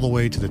reaches all the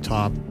way to the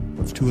top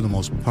of two of the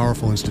most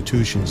powerful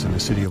institutions in the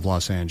city of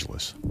Los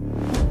Angeles.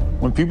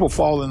 When people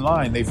fall in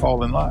line, they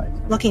fall in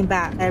line. Looking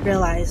back, I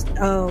realized,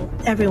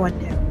 everyone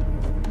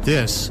knew.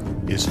 This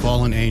is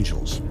Fallen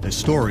Angels, the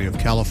story of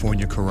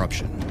California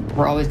corruption.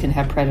 We're always going to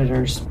have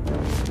predators.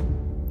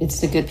 It's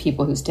the good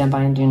people who stand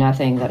by and do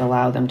nothing that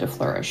allow them to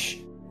flourish.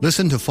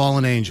 Listen to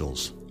Fallen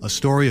Angels, a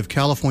story of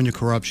California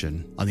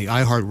corruption on the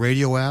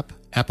iHeartRadio app,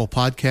 Apple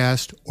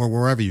Podcast, or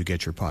wherever you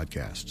get your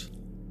podcasts.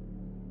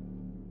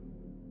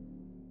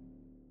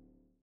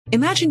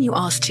 Imagine you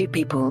ask two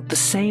people the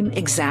same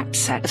exact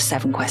set of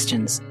 7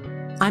 questions.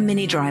 I'm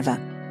Minnie Driver,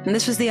 and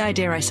this was the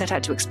idea I set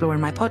out to explore in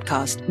my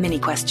podcast, Mini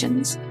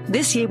Questions.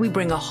 This year, we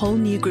bring a whole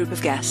new group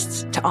of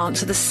guests to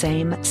answer the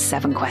same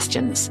 7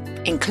 questions,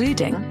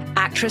 including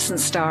actress and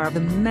star of the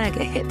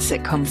mega hit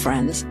sitcom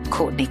Friends,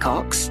 Courtney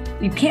Cox.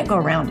 You can't go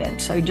around it,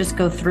 so you just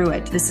go through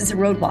it. This is a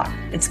roadblock.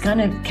 It's going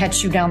to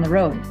catch you down the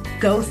road.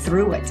 Go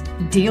through it.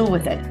 Deal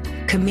with it.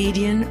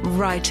 Comedian,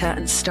 writer,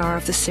 and star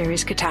of the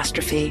series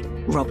Catastrophe,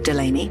 Rob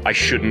Delaney. I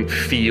shouldn't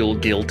feel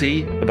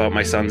guilty about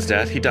my son's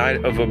death. He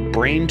died of a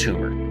brain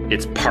tumor.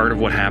 It's part of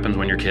what happens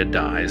when your kid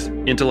dies.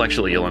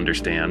 Intellectually, you'll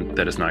understand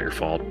that it's not your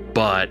fault,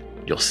 but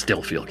you'll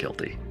still feel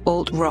guilty.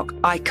 Alt-rock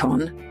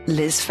icon,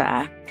 Liz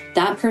Phair.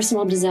 That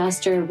personal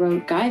disaster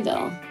wrote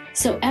Guyville.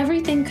 So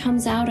everything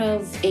comes out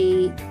of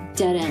a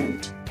dead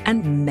end.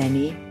 And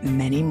many,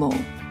 many more.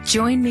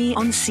 Join me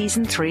on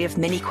Season 3 of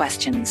Mini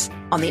Questions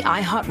on the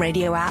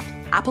iHeartRadio app,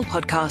 Apple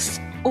Podcasts,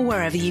 or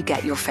wherever you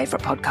get your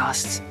favorite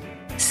podcasts.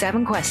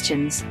 7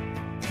 questions,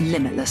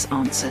 limitless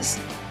answers.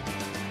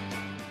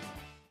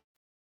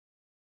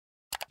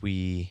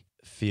 We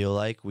feel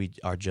like we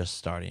are just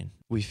starting.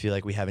 We feel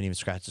like we haven't even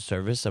scratched the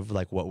surface of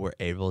like what we're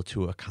able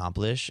to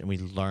accomplish. And we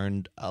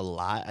learned a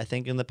lot, I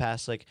think, in the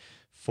past like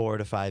 4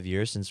 to 5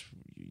 years since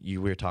we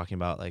were talking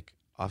about like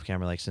off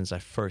camera, like since I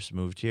first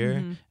moved here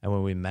and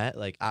when we met,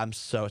 like I'm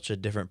such a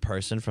different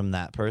person from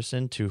that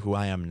person to who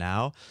I am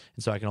now.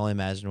 And so I can only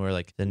imagine where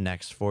like the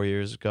next 4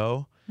 years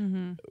go.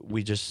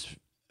 We just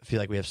feel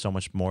like we have so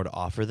much more to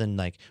offer than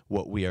like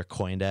what we are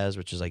coined as,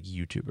 which is like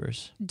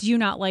YouTubers. Do you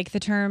not like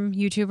the term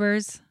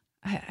YouTubers?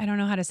 I don't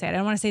know how to say it. I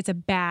don't want to say it's a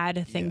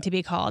bad thing to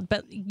be called,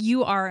 but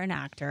you are an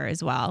actor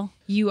as well.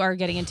 You are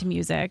getting into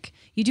music.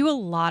 You do a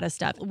lot of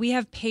stuff. We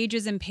have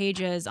pages and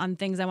pages on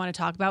things I want to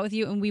talk about with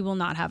you, and we will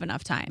not have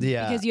enough time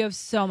because you have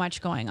so much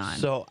going on.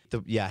 So,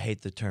 I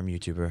hate the term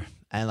YouTuber.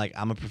 And like,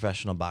 I'm a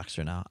professional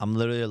boxer now. I'm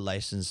literally a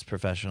licensed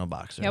professional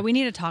boxer. Yeah, we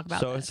need to talk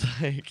about so this.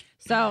 It's like,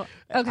 so,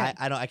 okay.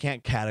 I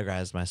can't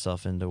categorize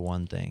myself into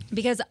one thing.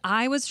 Because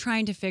I was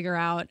trying to figure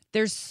out,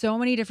 there's so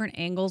many different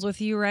angles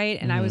with you,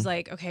 right? And I was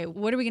like, okay,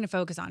 what are we going to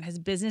focus on? His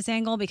business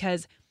angle?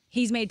 Because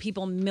he's made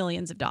people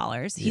millions of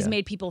dollars. He's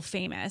made people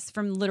famous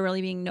from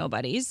literally being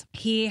nobodies.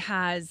 He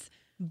has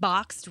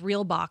boxed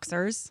real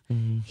boxers.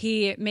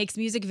 He makes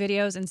music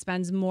videos and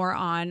spends more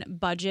on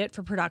budget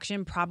for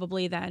production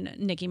probably than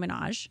Nicki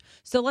Minaj.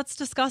 So let's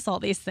discuss all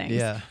these things.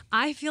 Yeah.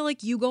 I feel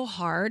like you go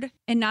hard,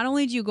 and not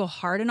only do you go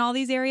hard in all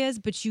these areas,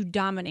 but you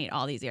dominate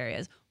all these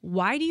areas.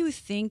 Why do you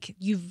think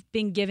you've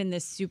been given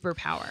this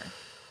superpower?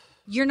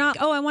 You're not,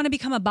 oh, I want to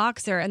become a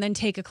boxer and then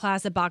take a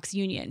class at Box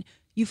Union.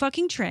 You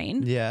fucking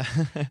train. Yeah.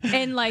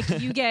 And like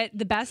you get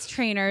the best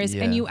trainers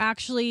and you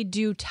actually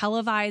do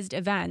televised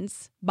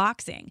events,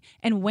 boxing.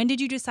 And when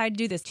did you decide to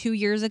do this? 2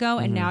 years ago,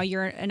 and now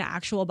you're an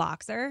actual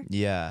boxer?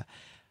 Yeah.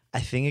 I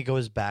think it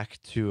goes back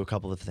to a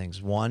couple of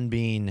things. One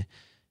being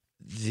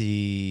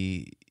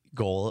the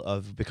goal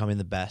of becoming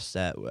the best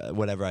at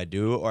whatever I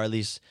do, or at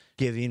least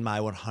giving my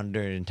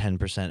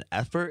 110%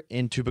 effort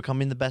into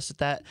becoming the best at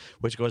that,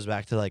 which goes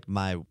back to like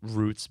my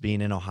roots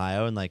being in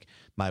Ohio and like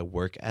my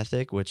work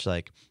ethic, which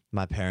like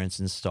my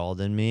parents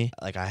installed in me.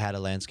 Like I had a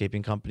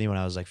landscaping company when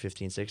I was like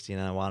 15, 16,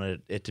 and I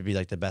wanted it to be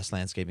like the best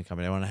landscaping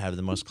company. I want to have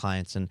the most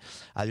clients, and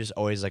I just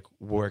always like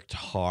worked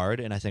hard,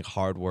 and I think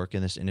hard work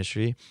in this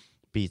industry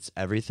beats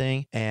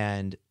everything.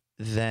 And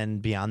then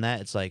beyond that,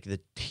 it's like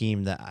the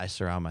team that I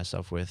surround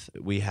myself with.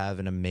 We have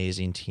an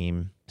amazing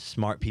team,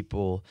 smart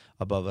people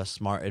above us,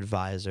 smart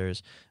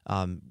advisors,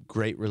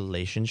 great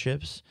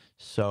relationships.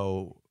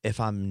 So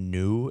if I'm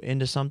new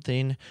into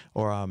something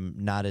or I'm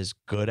not as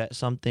good at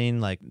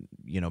something, like,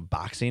 you know,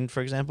 boxing,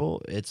 for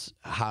example, it's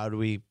how do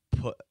we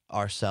put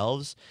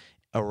ourselves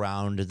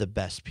around the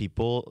best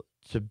people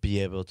to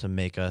be able to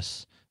make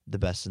us the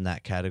best in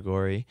that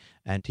category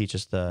and teach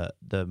us the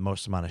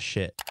most amount of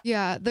shit.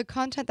 Yeah, the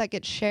content that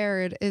gets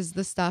shared is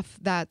the stuff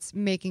that's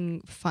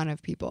making fun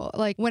of people.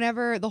 Like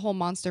whenever the whole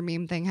monster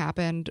meme thing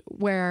happened,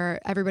 where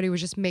everybody was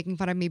just making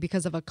fun of me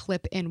because of a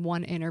clip in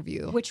one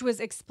interview, which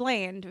was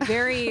explained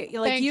very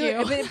like Thank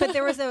you. but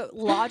there was a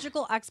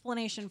logical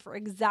explanation for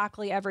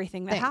exactly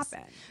everything that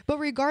happened. But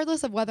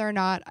regardless of whether or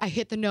not I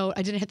hit the note,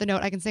 I didn't hit the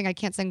note, I can sing, I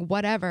can't sing,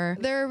 whatever,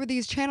 there were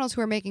these channels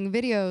who are making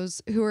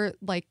videos who are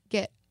like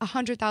get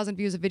 100,000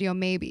 views a video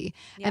maybe,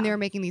 and they were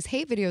making these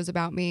hate videos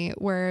about me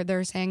where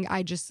they're saying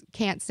I just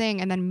can't sing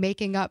and then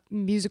making up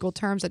musical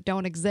terms that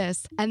don't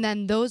exist, and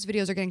then those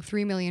videos are getting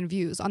 3 million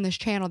views on this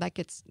channel that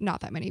gets not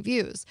that many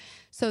views.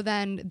 So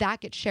then that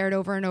gets shared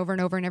over and over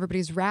and over, and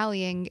everybody's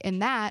rallying in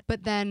that.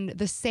 But then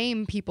the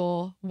same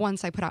people,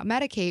 once I put out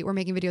Medicate, were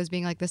making videos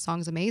being like, this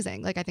song's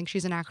amazing, like I think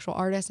she's an actual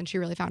artist and she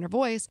really found her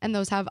voice, and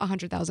those have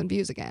 100,000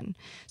 views again.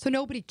 So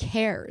nobody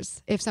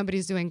cares if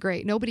somebody's doing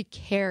great, nobody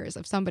cares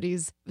if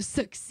somebody's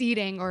succeeding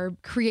or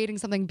creating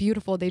something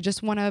beautiful. They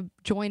just want to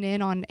join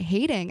in on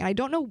hating. And I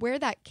don't know where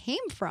that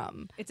came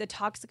from. It's a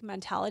toxic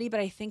mentality, but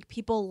I think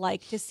people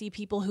like to see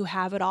people who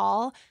have it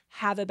all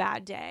have a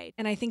bad day.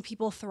 And I think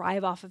people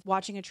thrive off of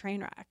watching a train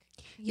wreck.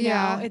 You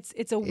know,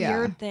 it's a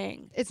weird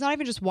thing. It's not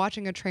even just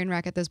watching a train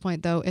wreck at this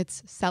point, though.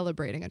 It's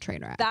celebrating a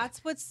train wreck.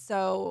 That's what's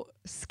so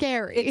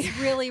scary. It's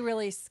really,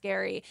 really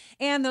scary.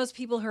 And those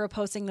people who are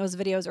posting those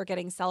videos are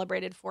getting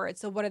celebrated for it.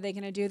 So what are they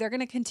going to do? They're going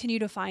to continue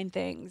to find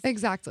things.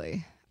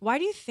 Exactly. Why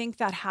do you think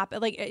that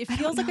happened? Like, it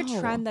feels like a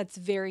trend that's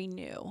very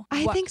new.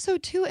 I think so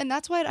too. And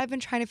that's what I've been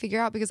trying to figure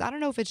out, because I don't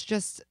know if it's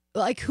just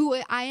like who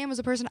I am as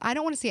a person. I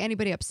don't want to see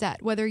anybody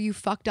upset, whether you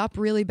fucked up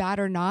really bad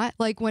or not.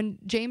 Like when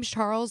James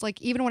Charles,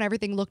 like even when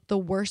everything looked the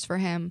worst for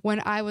him,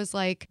 when I was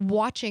like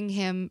watching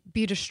him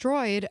be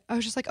destroyed, I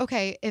was just like,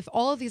 okay, if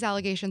all of these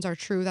allegations are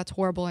true, that's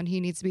horrible and he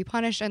needs to be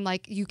punished, and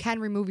like you can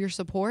remove your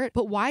support,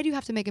 but why do you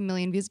have to make a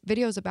million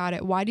videos about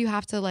it? Why do you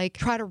have to like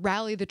try to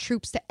rally the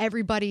troops to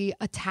everybody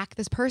attack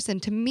this person?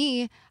 To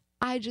me,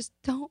 I just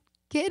don't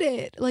get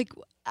it. Like,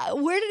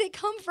 where did it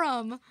come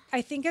from?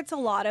 I think it's a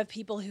lot of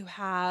people who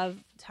have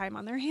time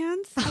on their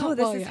hands. Oh,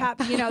 this is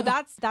happening. You know,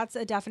 that's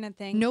a definite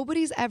thing.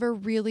 Nobody's ever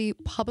really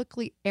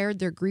publicly aired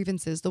their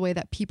grievances the way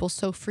that people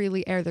so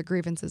freely air their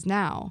grievances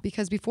now.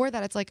 Because before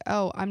that, it's like,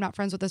 oh, I'm not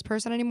friends with this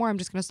person anymore. I'm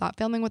just going to stop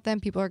filming with them.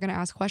 People are going to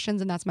ask questions,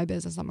 and that's my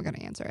business. I'm going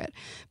to answer it.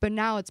 But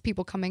now it's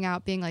people coming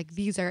out being like,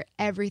 these are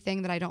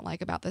everything that I don't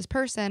like about this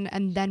person.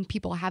 And then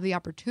people have the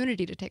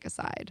opportunity to take a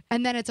side.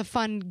 And then it's a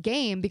fun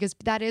game, because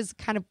that is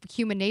kind of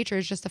human nature,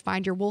 is just to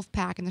find your wolf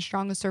pack and the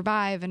strongest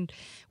survive. And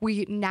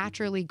we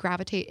naturally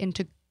gravitate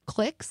into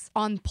clicks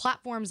on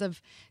platforms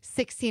of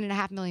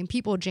 16.5 million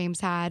people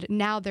James had.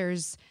 Now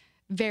there's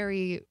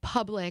very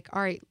public,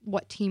 all right,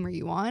 what team are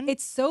you on?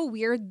 It's so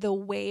weird the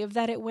wave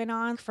that it went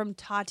on, from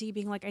Tati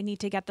being like, I need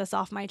to get this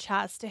off my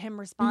chest, to him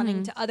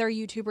responding to other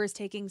YouTubers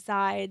taking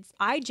sides.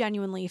 I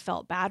genuinely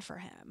felt bad for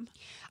him.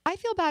 I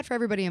feel bad for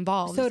everybody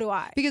involved. So do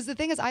I. Because the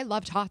thing is, I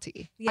love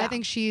Tati. Yeah. I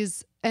think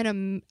she's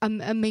an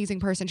amazing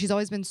person. She's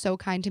always been so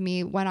kind to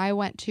me. When I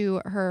went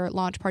to her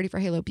launch party for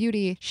Halo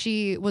Beauty,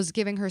 she was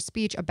giving her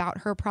speech about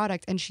her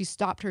product, and she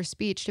stopped her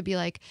speech to be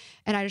like,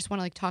 and I just want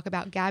to like talk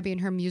about Gabby and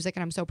her music,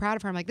 and I'm so proud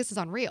of her. I'm like, this is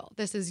unreal.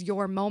 This is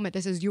your moment.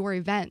 This is your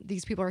event.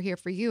 These people are here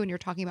for you, and you're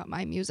talking about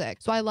my music.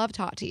 So I love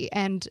Tati,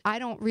 and I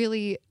don't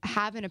really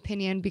have an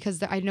opinion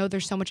because I know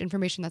there's so much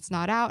information that's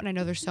not out, and I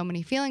know there's so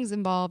many feelings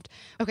involved.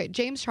 Okay,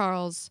 James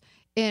Charles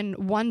in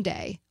one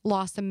day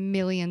lost 1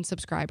 million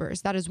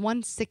subscribers. That is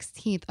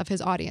 1/16 of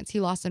his audience he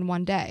lost in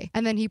one day.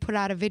 And then he put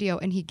out a video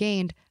and he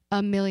gained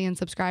 1 million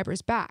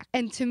subscribers back.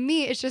 And to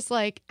me, it's just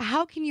like,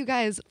 how can you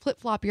guys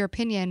flip-flop your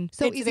opinion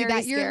so It's easy very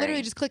that you're scary.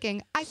 literally just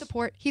clicking, I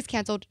support, he's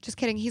canceled, just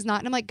kidding, he's not.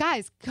 And I'm like,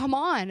 guys, come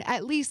on,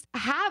 at least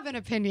have an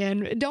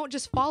opinion. Don't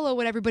just follow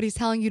what everybody's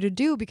telling you to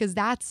do, because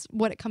that's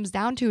what it comes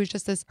down to, is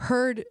just this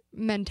herd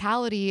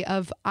mentality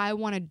of, I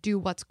want to do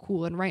what's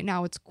cool. And right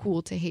now it's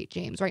cool to hate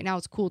James. Right now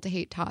it's cool to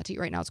hate Tati.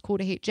 Right now it's cool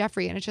to hate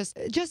Jeffrey. And it's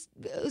just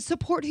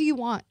support who you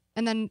want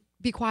and then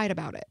be quiet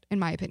about it, in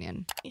my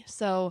opinion.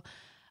 So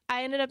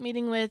I ended up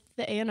meeting with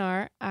the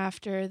A&R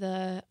after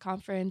the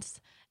conference,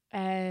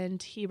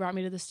 and he brought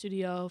me to the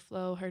studio.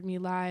 Flo heard me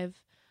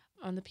live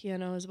on the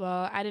piano as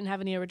well. I didn't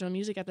have any original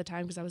music at the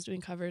time because I was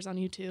doing covers on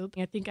YouTube.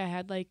 I think I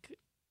had like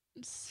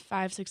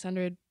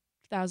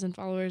 500,000-600,000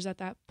 followers at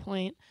that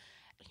point.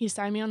 He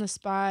signed me on the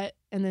spot,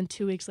 and then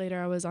 2 weeks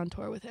later I was on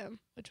tour with him,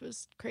 which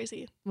was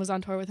crazy. Was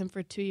on tour with him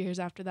for 2 years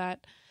after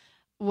that.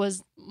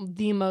 Was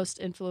the most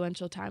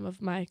influential time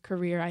of my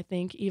career, I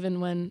think, even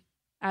when,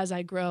 as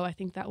I grow, I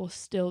think that will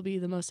still be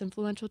the most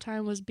influential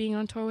time, was being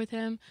on tour with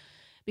him,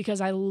 because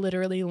I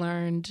literally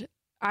learned,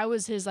 I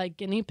was his like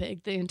guinea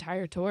pig the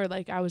entire tour.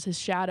 Like I was his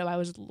shadow. I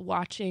was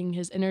watching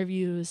his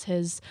interviews,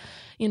 his,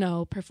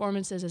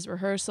 performances, his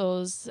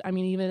rehearsals. I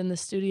mean, even in the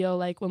studio,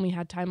 like when we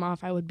had time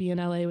off, I would be in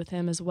LA with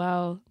him as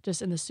well,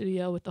 just in the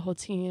studio with the whole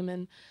team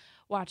and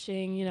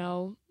watching,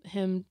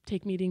 him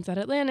take meetings at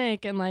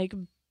Atlantic and like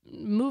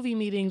movie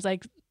meetings,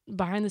 like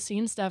behind the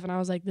scenes stuff. And I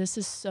was like, this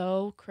is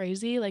so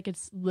crazy. Like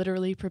it's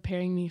literally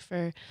preparing me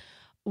for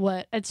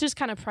what, it's just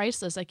kind of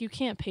priceless. Like you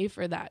can't pay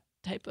for that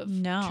type of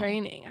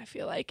training, I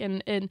feel like.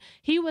 And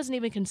he wasn't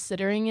even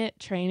considering it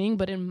training,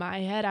 but in my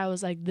head, I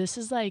was like, this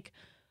is like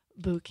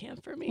boot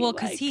camp for me. Well,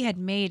 because he had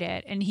made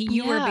it, and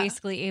you were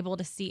basically able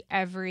to see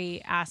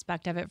every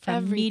aspect of it,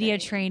 from media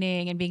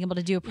training and being able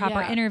to do a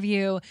proper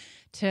interview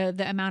to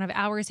the amount of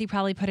hours he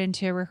probably put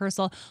into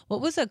rehearsal. What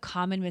was a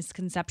common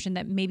misconception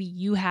that maybe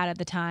you had at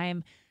the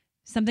time,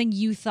 something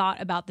you thought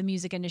about the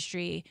music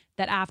industry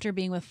that after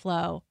being with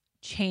Flo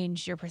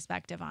changed your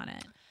perspective on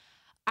it?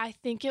 I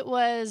think it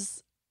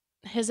was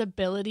his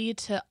ability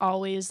to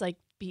always like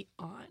be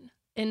on.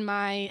 In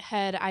my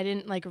head, I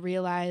didn't like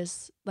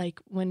realize, like,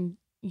 when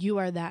you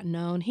are that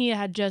known, he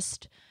had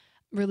just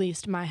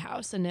released My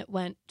House and it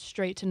went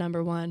straight to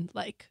 #1,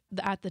 like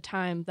at the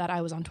time that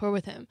I was on tour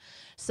with him.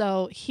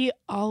 So he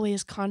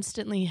always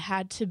constantly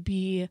had to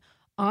be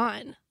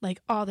on,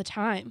 like all the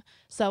time.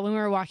 So when we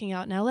were walking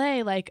out in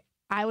LA, like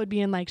I would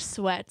be in like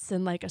sweats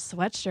and like a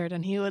sweatshirt,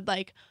 and he would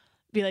like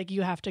be like,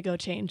 you have to go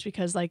change,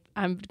 because like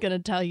I'm gonna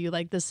tell you,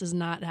 like, this is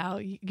not how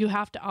you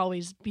have to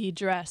always be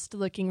dressed,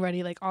 looking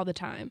ready, like all the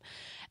time.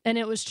 And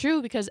it was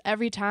true, because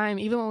every time,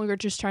 even when we were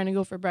just trying to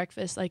go for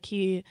breakfast, like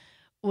he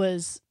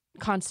was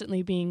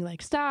constantly being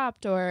like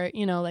stopped, or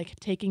like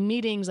taking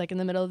meetings like in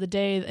the middle of the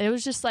day. It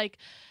was just like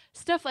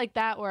stuff like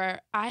that where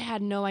I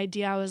had no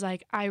idea. I was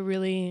like, I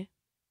really,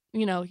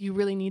 you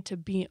really need to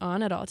be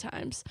on at all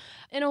times.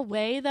 In a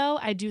way though,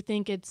 I do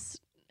think it's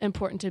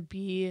important to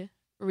be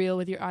real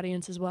with your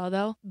audience as well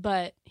though.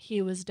 But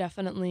he was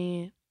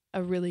definitely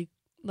a really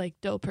like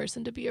dope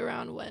person to be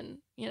around when,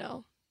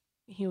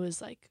 he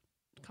was like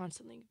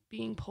constantly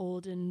being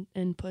pulled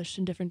and pushed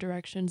in different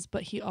directions,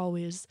 but he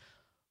always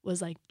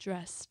was like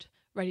dressed,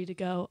 ready to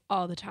go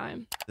all the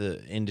time.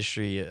 The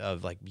industry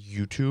of like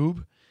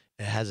YouTube,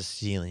 it has a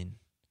ceiling.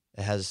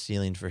 It has a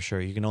ceiling for sure.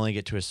 You can only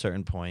get to a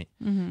certain point.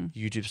 Mm-hmm.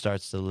 YouTube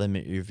starts to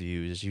limit your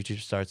views. YouTube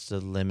starts to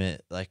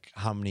limit like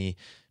how many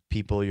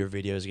people your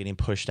video is getting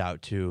pushed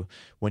out to.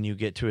 When you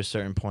get to a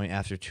certain point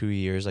after 2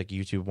 years, like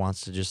YouTube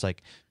wants to just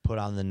like put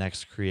on the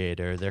next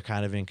creator. They're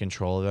kind of in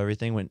control of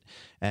everything,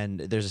 and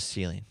there's a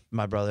ceiling.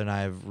 My brother and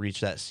I have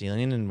reached that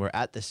ceiling, and we're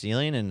at the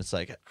ceiling, and it's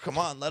like, come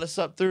on, let us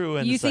up through.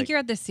 And you it's think like, you're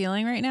at the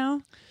ceiling right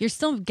now? You're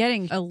still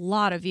getting a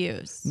lot of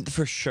views.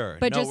 for sure.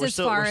 But No, just we're as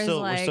still, far we're as still,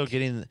 like, we're still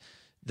getting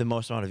the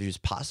most amount of views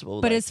possible.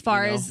 But like, as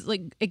far as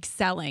like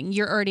excelling,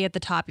 you're already at the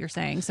top, you're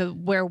saying. So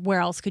where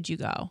else could you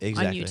go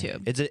exactly. on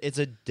YouTube? It's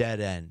a dead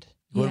end.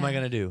 What am I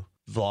going to do?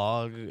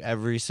 Vlog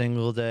every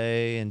single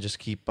day and just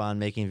keep on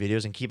making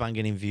videos and keep on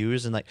getting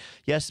views? And like,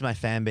 yes, my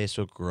fan base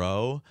will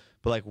grow,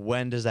 but like,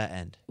 when does that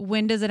end?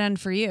 When does it end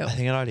for you? I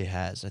think it already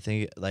has. I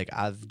think like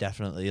I've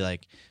definitely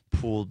like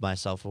pulled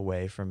myself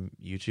away from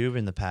YouTube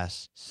in the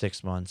past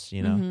 6 months,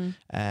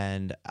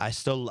 and I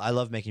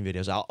love making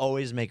videos. I'll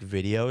always make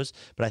videos,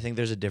 but I think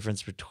there's a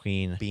difference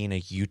between being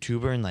a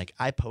YouTuber and like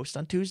I post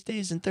on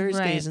Tuesdays and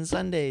Thursdays and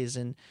Sundays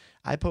and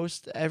I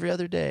post every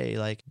other day.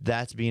 Like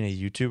that's being a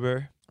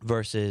YouTuber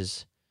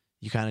versus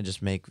you kind of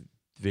just make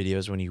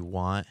videos when you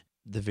want.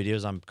 The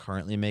videos I'm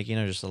currently making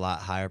are just a lot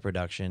higher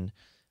production,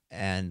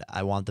 and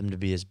I want them to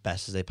be as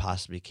best as they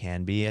possibly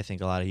can be. I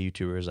think a lot of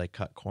YouTubers like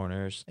cut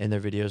corners in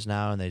their videos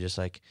now, and they just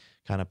like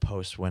kind of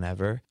post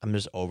whenever. I'm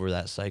just over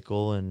that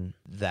cycle, and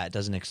that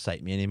doesn't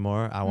excite me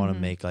anymore. I want to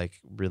make like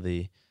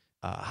really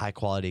high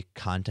quality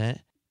content.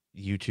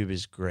 YouTube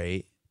is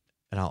great,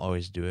 and I'll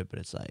always do it, but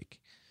it's like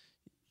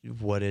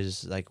what are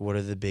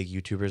the big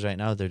YouTubers right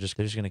now? They're just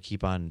gonna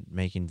keep on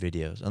making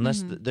videos,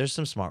 unless there's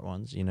some smart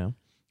ones, you know,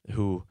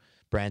 who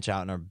branch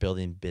out and are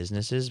building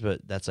businesses.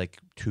 But that's like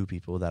 2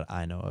 people that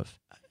I know of,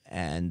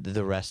 and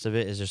the rest of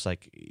it is just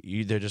like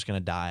they're just gonna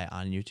die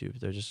on YouTube.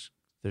 They're just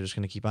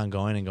gonna keep on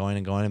going and going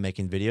and going and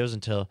making videos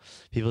until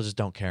people just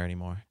don't care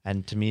anymore.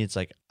 And to me, it's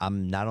like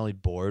I'm not only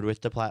bored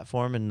with the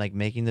platform and like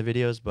making the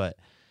videos, but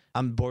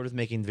I'm bored with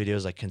making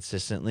videos like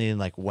consistently, and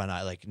like when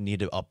I like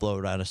need to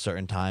upload at a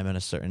certain time and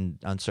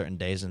on certain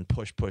days and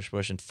push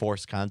and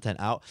force content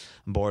out.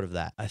 I'm bored of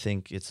that. I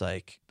think it's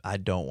like I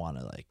don't want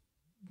to like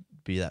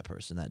be that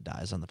person that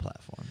dies on the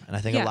platform. And I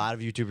think a lot of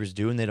YouTubers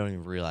do, and they don't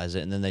even realize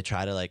it. And then they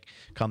try to like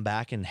come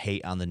back and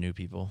hate on the new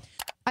people.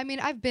 I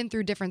mean, I've been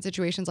through different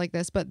situations like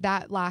this, but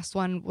that last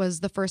one was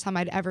the first time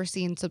I'd ever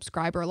seen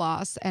subscriber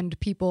loss and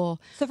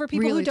people. So for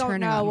people really who don't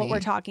turning know on what me.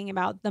 we're talking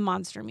about, the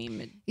monster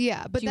meme.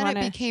 Yeah, but then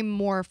it became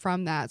more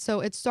from that.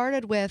 So it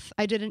started with,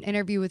 I did an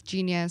interview with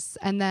Genius,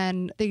 and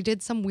then they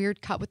did some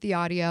weird cut with the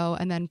audio,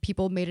 and then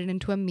people made it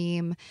into a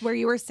meme. Where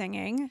you were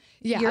singing.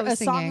 Yeah, You're I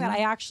was a song singing. that I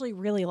actually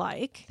really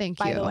like. Thank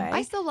by you. the way.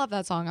 I still love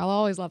that song. I'll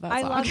always love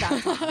that song. I love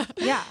that song.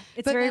 Yeah,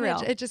 it's but very then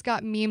real. It just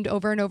got memed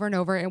over and over and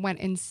over. It went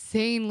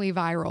insanely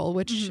viral,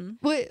 which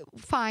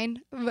fine.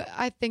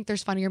 I think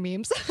there's funnier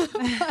memes.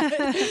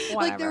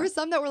 Like there were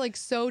some that were like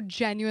so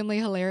genuinely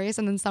hilarious,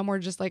 and then some were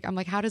just like, I'm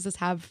like, how does this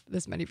have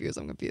this many views?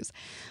 I'm confused.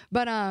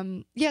 But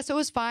yeah, so it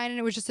was fine and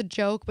it was just a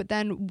joke. But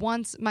then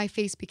once my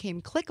face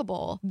became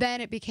clickable, then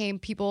it became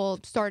people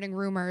starting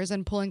rumors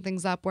and pulling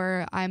things up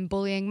where I'm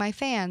bullying my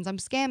fans, I'm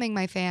scamming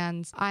my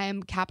fans,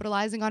 I'm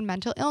capitalizing on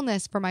mental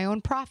illness for my own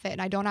profit,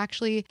 and I don't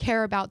actually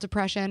care about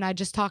depression. I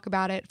just talk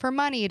about it for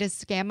money to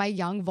scam my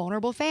young,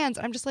 vulnerable fans.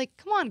 And I'm just like,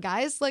 come on,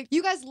 guys. Like,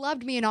 you guys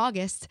loved me in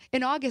August.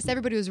 In August,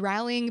 everybody was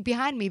rallying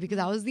behind me because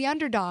I was the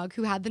underdog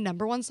who had the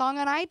 #1 song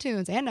on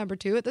iTunes and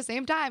 #2 at the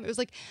same time. It was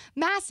like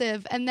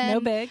massive. And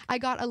then I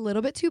got a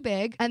little bit too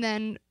big, and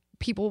then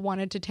people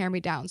wanted to tear me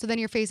down. So then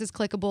your face is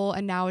clickable,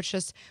 and now it's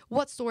just,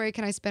 what story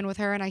can I spin with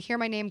her? And I hear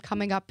my name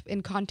coming up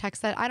in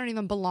context that I don't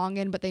even belong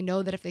in, but they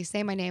know that if they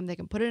say my name, they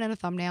can put it in a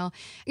thumbnail.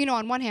 You know,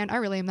 on one hand, I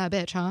really am that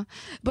bitch, huh?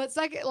 But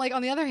second, like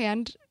on the other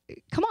hand,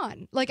 come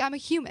on, like I'm a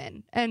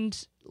human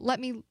and let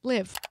me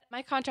live.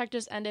 My contract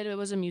just ended. It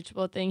was a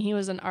mutual thing. He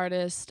was an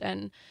artist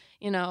and,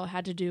 you know,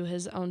 had to do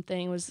his own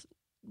thing, was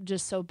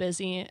just so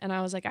busy. And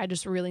I was like, I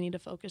just really need to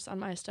focus on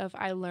my stuff.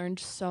 I learned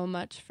so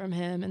much from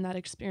him in that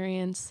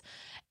experience.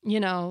 You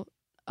know,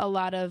 a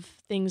lot of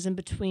things in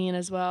between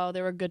as well.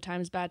 There were good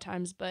times, bad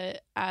times,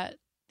 but at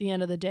the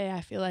end of the day,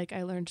 I feel like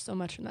I learned so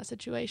much from that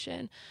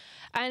situation.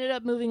 I ended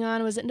up moving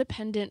on, was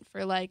independent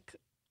for like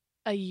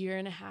a year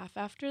and a half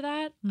after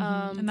that.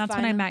 And that's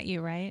when I met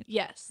you, right?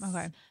 Yes.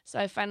 Okay. So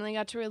I finally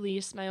got to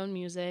release my own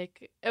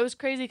music. It was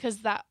crazy because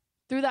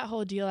through that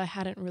whole deal, I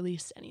hadn't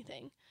released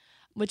anything,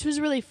 which was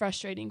really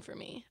frustrating for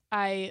me.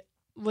 I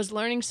was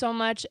learning so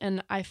much,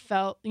 and I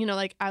felt, you know,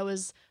 like I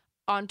was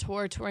on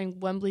tour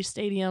touring Wembley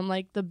Stadium,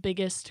 like the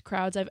biggest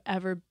crowds I've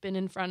ever been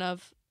in front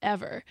of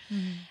ever.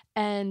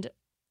 And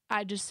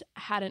I just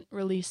hadn't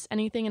released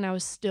anything, and I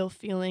was still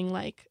feeling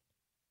like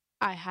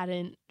I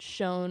hadn't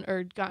shown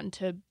or gotten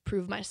to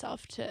prove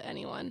myself to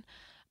anyone.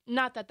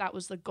 Not that that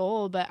was the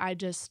goal, but I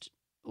just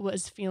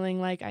was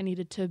feeling like I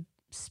needed to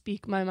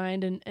speak my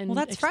mind and well,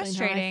 that's explain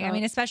frustrating. how I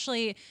mean,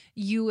 especially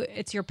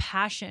it's your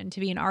passion to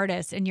be an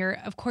artist, and you're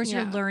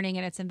learning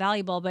and it's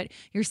invaluable, but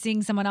you're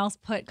seeing someone else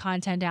put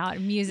content out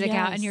and music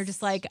out, and you're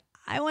just like,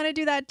 I want to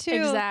do that too.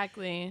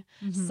 Exactly.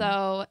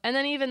 So, and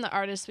then even the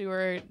artists we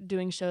were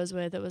doing shows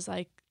with, it was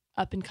like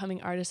up and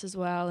coming artists as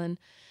well. And,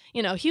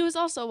 you know, he was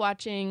also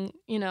watching,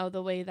 you know,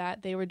 the way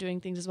that they were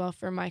doing things as well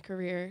for my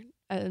career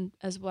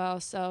as well.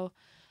 So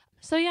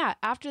yeah,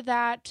 after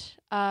that,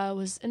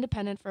 was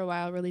independent for a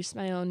while, released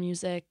my own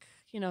music,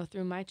 you know,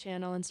 through my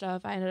channel and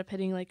stuff. I ended up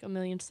hitting like 1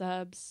 million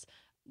subs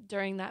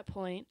during that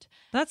point.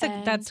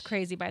 That's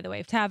crazy, by the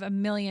way. To have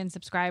 1 million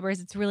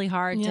subscribers, it's really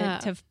hard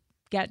to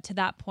get to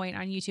that point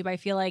on YouTube. I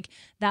feel like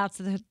that's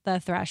the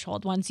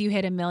threshold. Once you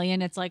hit 1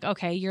 million, it's like,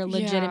 okay, you're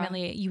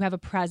legitimately, you have a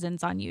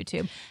presence on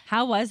YouTube.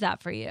 How was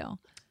that for you?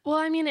 Well,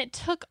 I mean, it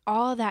took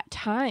all that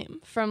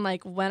time from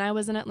like when I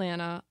was in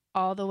Atlanta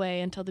all the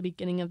way until the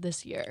beginning of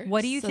this year.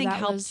 What do you think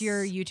helped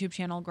your YouTube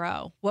channel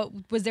grow?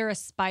 What was there a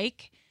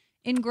spike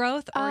in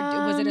growth, or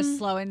was it a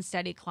slow and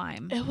steady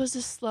climb? It was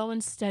a slow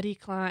and steady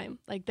climb.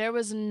 Like there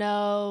was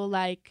no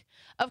like,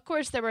 of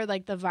course there were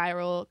like the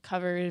viral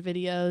cover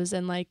videos,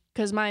 and like,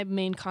 cause my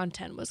main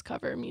content was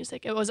cover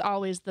music. It was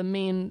always the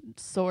main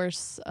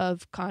source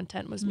of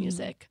content was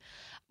music,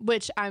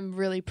 which I'm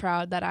really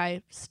proud that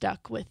I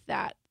stuck with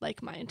that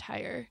like my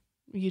entire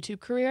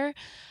YouTube career.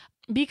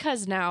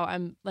 Because now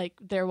I'm like,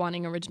 they're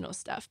wanting original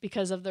stuff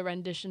because of the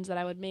renditions that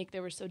I would make. They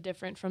were so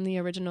different from the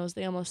originals.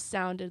 They almost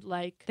sounded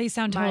like they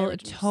sound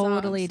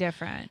totally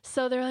different.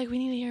 So they're like, we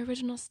need to hear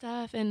original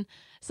stuff. And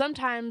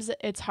sometimes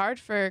it's hard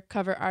for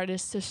cover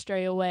artists to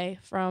stray away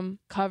from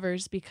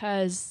covers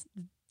because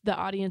the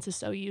audience is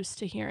so used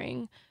to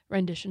hearing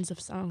renditions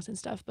of songs and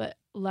stuff. But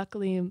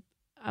luckily,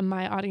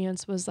 my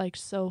audience was like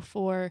so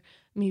for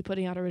me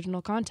putting out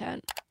original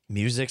content.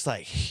 Music's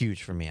like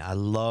huge for me. I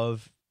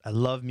love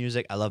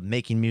music. I love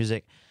making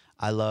music.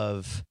 I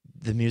love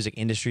the music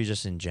industry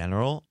just in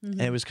general.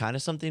 And it was kind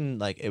of something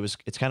like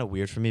it's kind of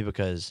weird for me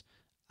because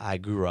I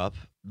grew up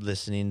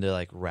listening to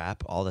like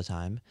rap all the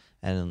time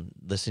and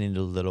listening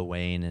to Lil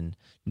Wayne and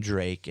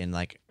Drake and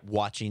like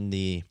watching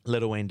the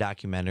Lil Wayne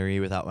documentary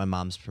without my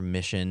mom's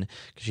permission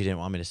because she didn't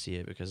want me to see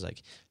it because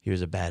like he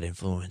was a bad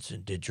influence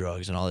and did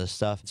drugs and all this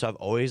stuff. So I've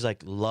always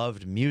like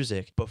loved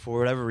music, but for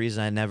whatever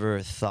reason I never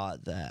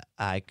thought that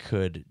I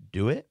could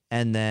do it.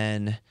 And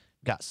then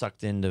got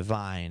sucked into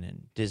Vine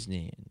and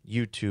Disney and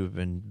YouTube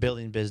and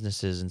building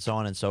businesses and so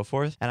on and so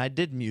forth. And I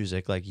did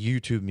music, like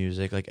YouTube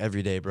music, like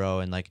every day, bro,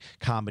 and like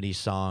comedy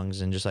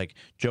songs and just like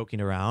joking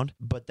around.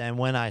 But then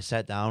when I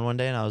sat down one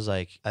day and I was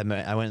like, I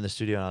went in the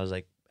studio and I was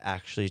like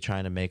actually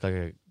trying to make like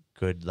a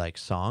good like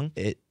song,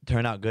 it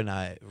turned out good. And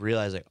I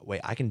realized like,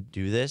 wait, I can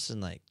do this and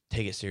like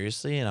take it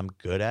seriously and I'm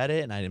good at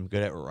it and I'm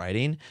good at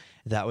writing.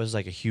 That was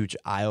like a huge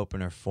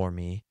eye-opener for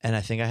me. And I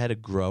think I had to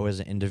grow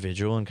as an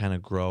individual and kind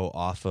of grow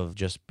off of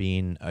just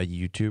being a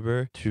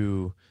YouTuber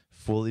to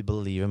fully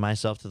believe in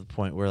myself to the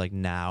point where like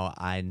now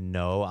I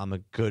know I'm a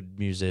good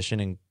musician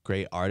and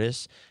great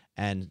artist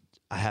and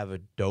I have a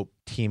dope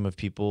team of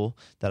people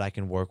that I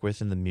can work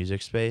with in the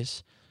music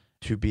space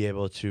to be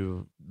able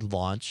to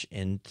launch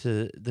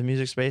into the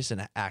music space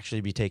and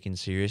actually be taken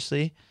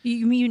seriously.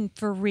 You mean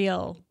for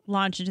real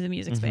launch into the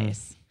music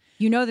space?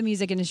 You know, the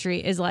music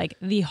industry is like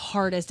the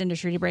hardest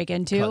industry to break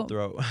into.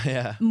 Cutthroat,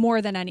 yeah.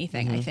 More than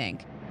anything, I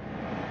think.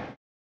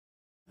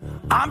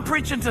 I'm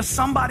preaching to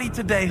somebody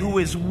today who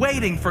is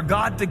waiting for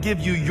God to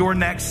give you your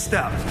next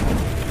step.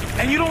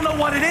 And you don't know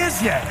what it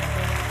is yet.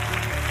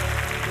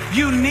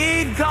 You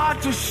need God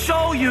to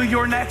show you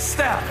your next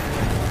step.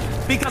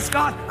 Because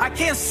God, I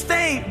can't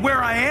stay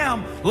where I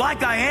am,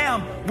 like I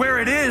am, where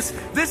it is.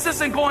 This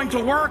isn't going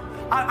to work.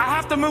 I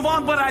have to move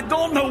on, but I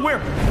don't know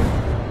where.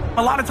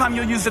 A lot of time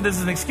you'll use it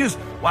as an excuse.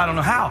 Well, I don't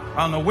know how.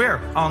 I don't know where.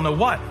 I don't know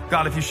what.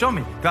 God, if you show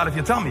me. God, if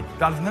you tell me.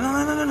 God, if...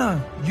 No.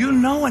 You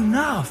know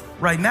enough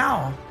right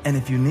now. And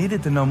if you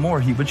needed to know more,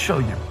 he would show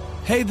you.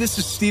 Hey, this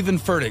is Stephen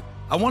Furtick.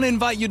 I want to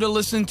invite you to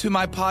listen to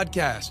my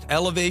podcast,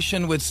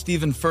 Elevation with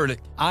Stephen Furtick.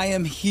 I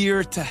am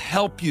here to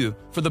help you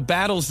for the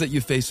battles that you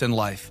face in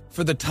life,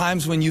 for the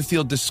times when you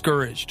feel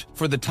discouraged,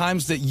 for the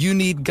times that you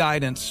need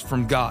guidance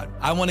from God.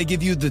 I want to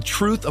give you the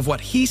truth of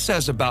what he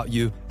says about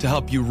you to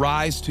help you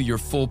rise to your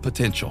full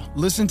potential.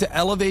 Listen to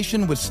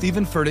Elevation with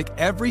Stephen Furtick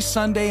every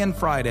Sunday and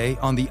Friday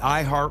on the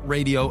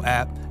iHeartRadio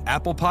app,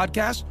 Apple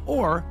Podcasts,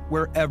 or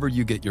wherever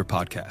you get your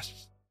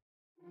podcasts.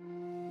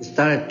 We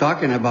started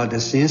talking about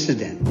this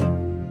incident.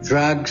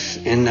 Drugs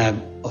and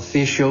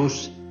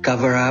officials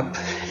cover up.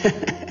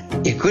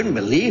 You couldn't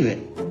believe it.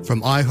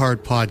 From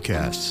iHeart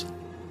Podcasts.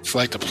 It's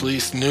like the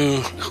police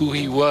knew who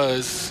he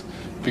was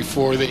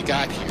before they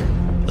got here.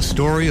 A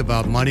story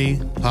about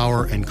money,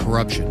 power, and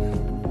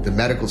corruption. The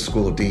medical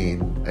school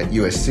dean at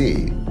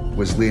USC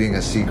was leading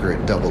a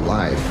secret double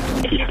life.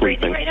 She's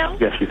breathing right now?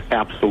 Yes, she's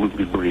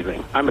absolutely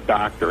breathing. I'm a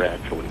doctor,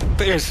 actually.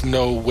 There's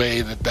no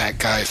way that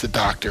guy's a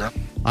doctor.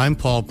 I'm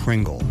Paul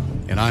Pringle,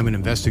 and I'm an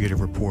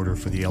investigative reporter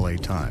for the LA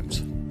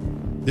Times.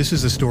 This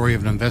is the story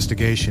of an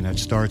investigation that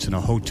starts in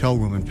a hotel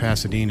room in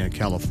Pasadena,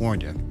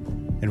 California,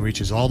 and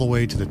reaches all the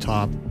way to the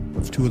top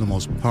of two of the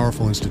most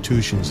powerful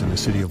institutions in the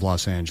city of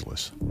Los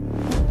Angeles.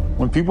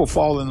 When people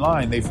fall in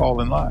line, they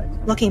fall in line.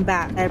 Looking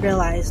back, I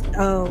realized,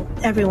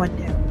 everyone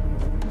knew.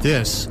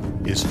 This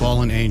is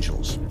Fallen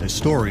Angels, a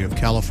story of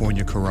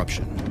California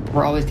corruption.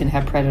 We're always going to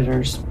have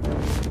predators.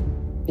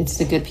 It's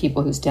the good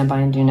people who stand by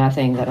and do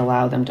nothing that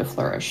allow them to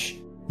flourish.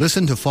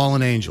 Listen to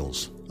Fallen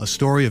Angels, a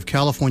story of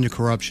California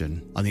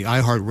corruption on the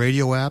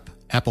iHeartRadio app,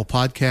 Apple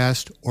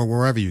Podcast, or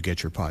wherever you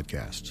get your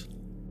podcasts.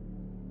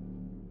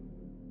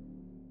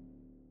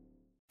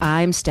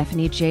 I'm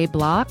Stephanie J.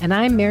 Block. And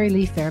I'm Mary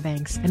Lee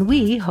Fairbanks. And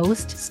we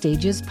host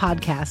Stages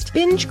Podcast.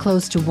 Binge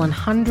close to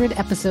 100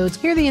 episodes.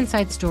 Hear the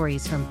inside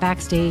stories from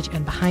backstage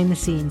and behind the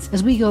scenes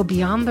as we go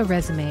beyond the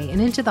resume and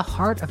into the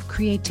heart of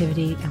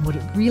creativity and what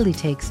it really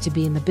takes to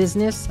be in the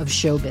business of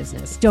show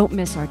business. Don't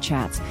miss our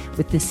chats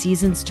with this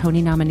season's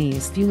Tony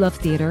nominees. If you love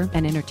theater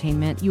and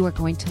entertainment, you are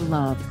going to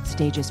love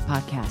Stages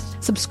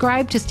Podcast.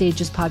 Subscribe to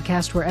Stages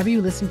Podcast wherever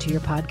you listen to your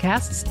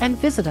podcasts and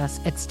visit us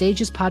at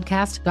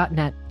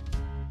stagespodcast.net.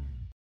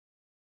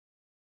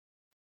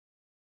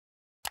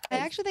 I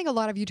actually think a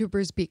lot of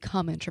YouTubers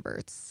become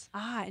introverts.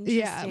 Interesting.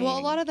 Yeah, well,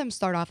 a lot of them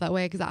start off that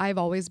way because I've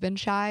always been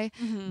shy.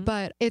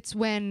 But it's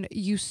when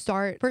you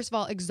start, first of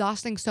all,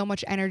 exhausting so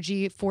much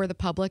energy for the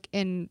public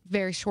in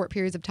very short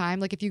periods of time.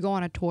 Like if you go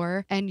on a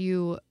tour and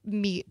you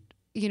meet,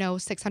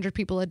 600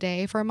 people a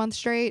day for a month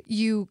straight,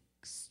 you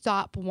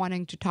stop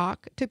wanting to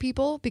talk to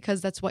people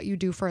because that's what you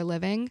do for a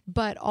living.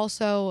 But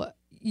also,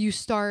 you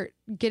start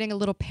getting a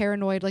little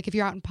paranoid. Like if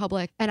you're out in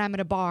public and I'm at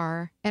a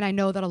bar and I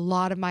know that a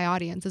lot of my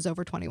audience is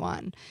over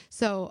 21.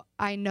 So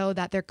I know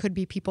that there could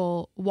be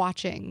people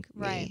watching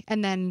me,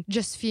 and then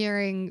just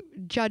fearing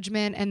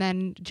judgment, and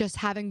then just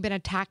having been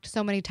attacked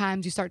so many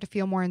times, you start to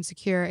feel more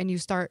insecure and you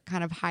start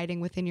kind of hiding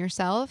within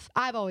yourself.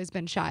 I've always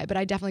been shy, but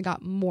I definitely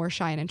got more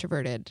shy and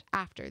introverted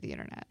after the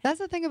internet. That's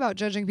the thing about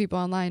judging people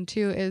online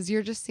too, is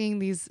you're just seeing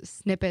these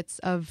snippets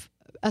of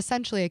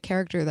essentially a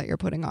character that you're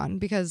putting on,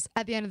 because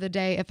at the end of the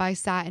day, if I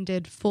sat and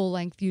did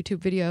full-length YouTube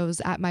videos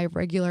at my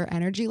regular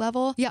energy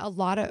level, yeah, a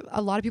lot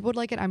of people would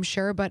like it, I'm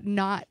sure, but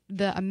not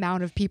the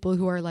amount of people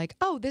who are like,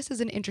 oh, this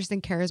is an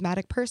interesting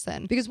charismatic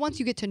person. Because once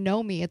you get to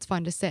know me, it's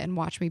fun to sit and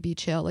watch me be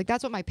chill. Like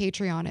that's what my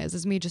Patreon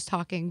is me just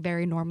talking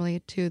very normally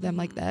to them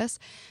like this.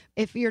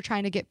 If you're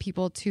trying to get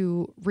people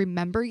to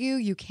remember you,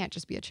 you can't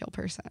just be a chill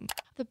person.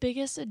 The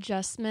biggest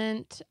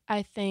adjustment,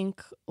 I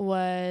think,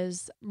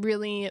 was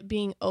really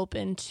being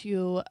open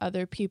to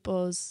other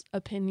people's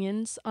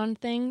opinions on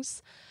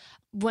things.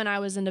 When I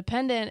was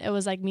independent, it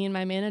was like me and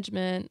my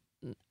management,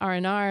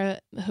 R&R,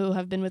 who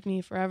have been with me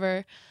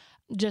forever,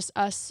 just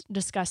us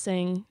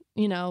discussing,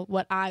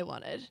 what I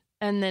wanted.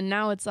 And then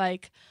now it's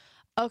like,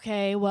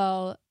 okay,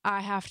 well,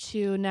 I have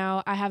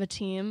a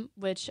team,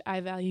 which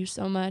I value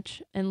so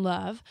much and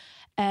love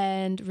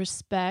and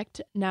respect.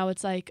 Now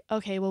it's like,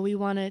 okay, well, we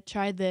want to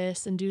try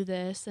this and do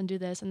this and do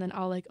this. And then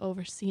I'll like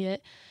oversee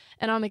it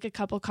and I'll make a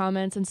couple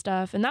comments and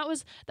stuff. And that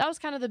was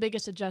kind of the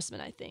biggest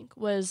adjustment, I think,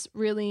 was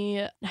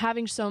really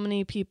having so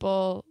many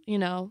people,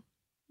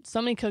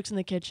 so many cooks in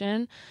the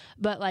kitchen,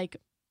 but like,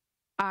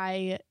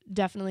 they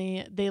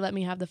let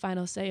me have the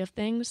final say of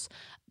things,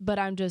 but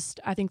I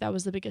think that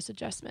was the biggest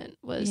adjustment,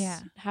 was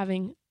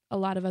having a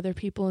lot of other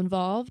people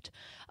involved,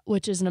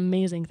 which is an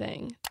amazing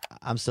thing.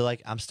 I'm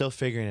still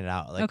figuring it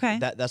out. Like, okay.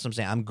 That's what I'm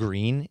saying. I'm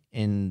green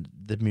in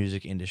the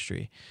music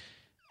industry.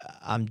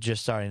 I'm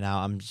just starting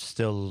out. I'm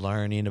still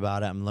learning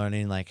about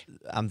it.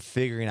 I'm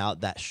figuring out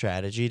that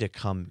strategy to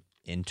come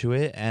into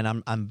it,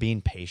 and I'm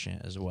being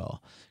patient as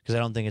well, because I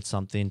don't think it's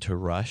something to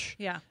rush.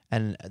 Yeah.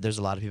 And there's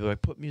a lot of people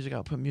like, put music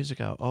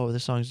out. Oh,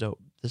 this song's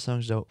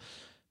dope.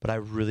 But I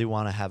really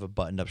want to have a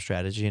buttoned up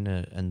strategy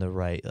and the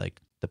right, like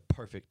the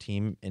perfect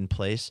team in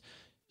place,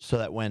 so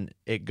that when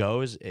it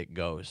goes, it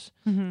goes.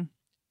 Mm-hmm.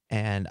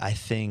 And I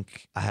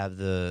think I have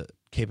the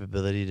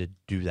capability to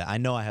do that. I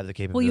know I have the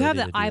capability. Well, you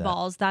have the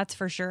eyeballs, that's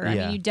for sure. Yeah. I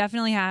mean, you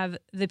definitely have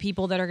the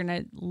people that are going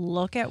to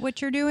look at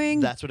what you're doing.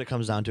 That's what it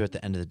comes down to at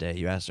the end of the day.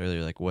 You asked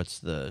earlier, like, what's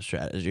the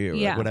strategy or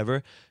like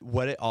whatever.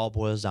 What it all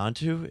boils down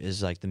to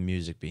is like the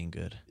music being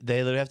good. They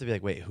literally have to be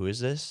like, wait, who is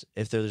this?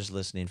 If they're just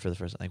listening for the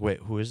first time, like, wait,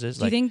 who is this?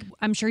 Do you think,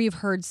 I'm sure you've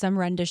heard some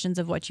renditions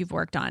of what you've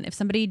worked on. If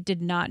somebody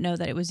did not know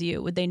that it was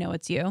you, would they know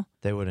it's you?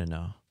 They wouldn't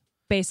know.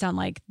 Based on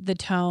like the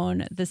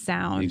tone, the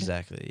sound.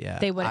 Exactly. Yeah.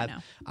 They wouldn't know.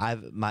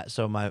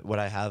 What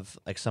I have,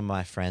 like, some of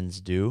my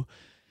friends do,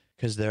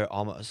 because they're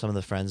some of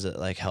the friends that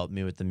like help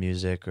me with the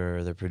music,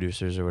 or the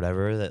producers or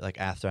whatever, that like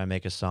after I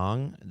make a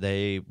song,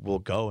 they will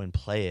go and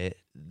play it.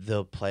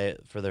 They'll play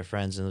it for their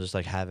friends and they'll just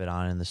like have it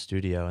on in the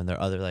studio, and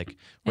their other like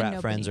rap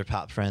friends or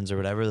pop friends or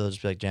whatever, they'll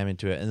just be like jamming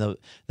to it, and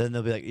then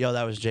they'll be like, yo,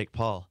 that was Jake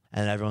Paul.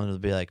 And everyone will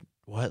be like,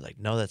 what? Like,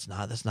 no, that's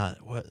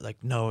not what?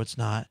 Like, no, it's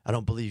not. I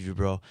don't believe you,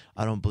 bro.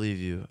 I don't believe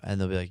you. And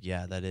they'll be like,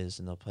 yeah, that is.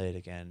 And they'll play it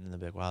again. And they'll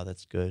be like, wow,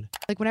 that's good.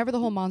 Like, whenever the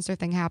whole monster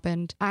thing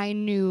happened, I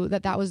knew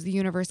that was the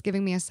universe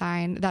giving me a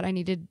sign that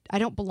I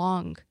don't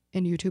belong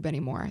in YouTube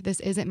anymore. This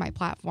isn't my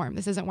platform.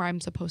 This isn't where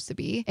I'm supposed to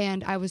be.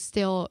 And I was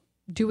still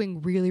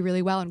doing really,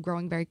 really well and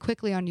growing very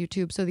quickly on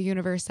YouTube. So the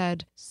universe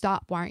said,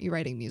 stop. Why aren't you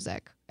writing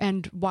music?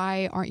 And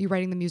why aren't you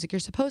writing the music you're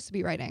supposed to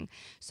be writing?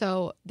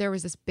 So there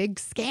was this big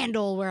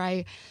scandal where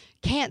I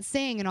can't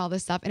sing and all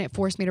this stuff, and it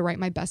forced me to write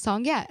my best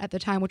song yet at the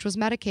time, which was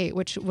Medicate,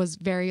 which was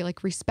very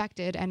like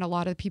respected, and a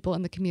lot of people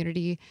in the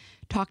community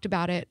talked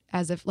about it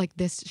as if like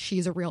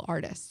she's a real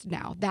artist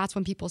now. That's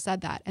when people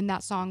said that, and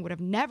that song would have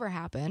never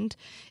happened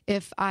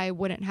if I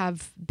wouldn't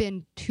have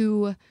been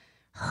too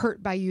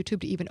hurt by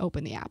YouTube to even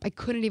open the app. I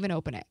couldn't even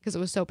open it because it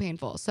was so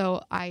painful.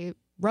 So I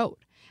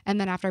wrote. And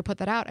then after I put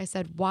that out, I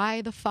said,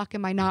 why the fuck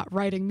am I not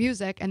writing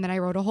music? And then I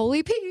wrote a whole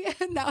EP,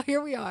 and now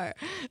here we are.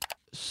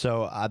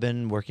 So I've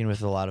been working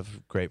with a lot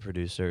of great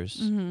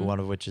producers, one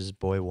of which is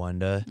Boy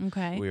Wonder.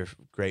 Okay. We were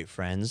great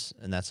friends,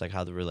 and that's like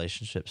how the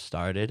relationship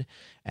started.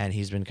 And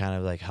he's been kind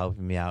of like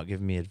helping me out,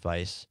 giving me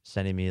advice,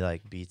 sending me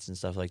like beats and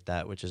stuff like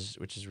that, which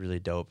is really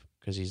dope,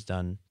 because he's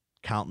done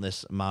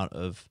countless amount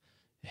of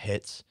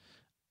hits,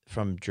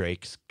 from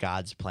Drake's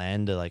God's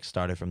Plan to like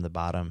started from the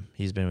bottom.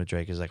 He's been with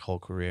Drake his like whole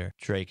career.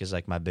 Drake is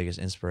like my biggest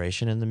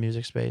inspiration in the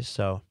music space.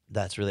 So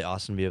that's really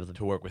awesome to be able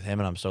to work with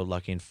him. And I'm so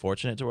lucky and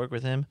fortunate to work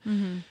with him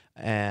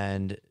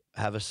and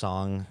have a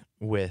song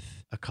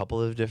with a couple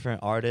of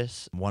different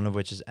artists, one of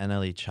which is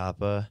NLE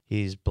Choppa.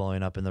 He's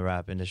blowing up in the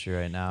rap industry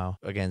right now.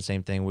 Again,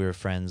 same thing. We were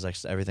friends. Like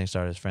everything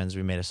started as friends.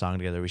 We made a song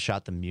together. We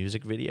shot the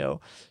music video.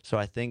 So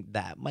I think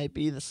that might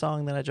be the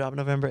song that I drop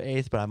November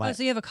 8th, but I might. Oh,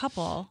 so you have a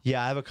couple.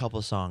 Yeah, I have a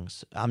couple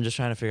songs. I'm just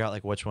trying to figure out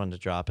like which one to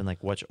drop in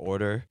like which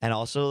order. And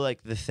also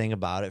like the thing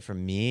about it for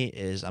me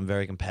is I'm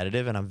very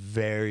competitive and I'm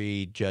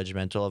very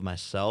judgmental of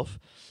myself.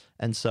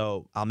 And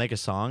so I'll make a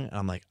song and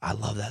I'm like, I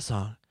love that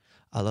song.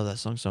 I love that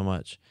song so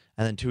much.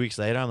 And then 2 weeks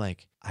later, I'm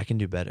like, I can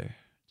do better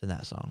than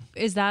that song.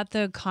 Is that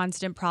the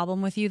constant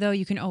problem with you, though?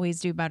 You can always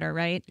do better,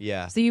 right?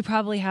 Yeah. So you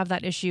probably have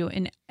that issue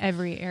in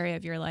every area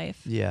of your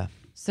life. Yeah.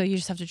 So you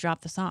just have to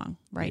drop the song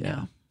right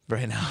now.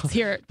 Right now. Let's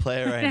hear it.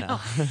 Play it right now.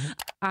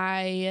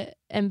 I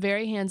am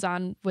very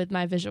hands-on with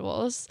my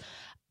visuals.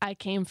 I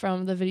came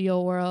from the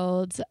video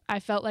world. I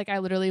felt like I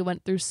literally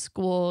went through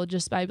school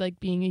just by like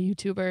being a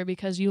YouTuber,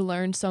 because you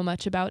learn so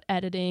much about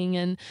editing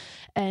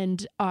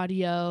and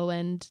audio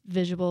and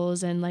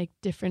visuals and like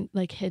different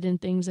like hidden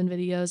things in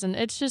videos. And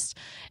it's just,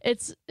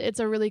 it's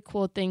a really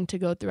cool thing to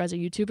go through as a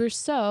YouTuber.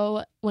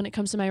 So when it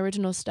comes to my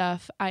original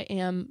stuff, I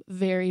am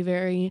very,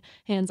 very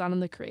hands-on in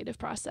the creative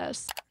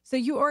process. So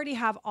you already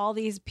have all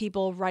these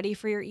people ready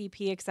for your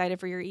EP, excited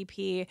for your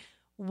EP.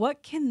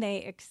 What can they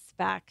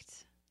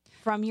expect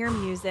from your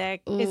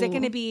music? Is it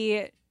going to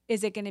be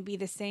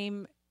the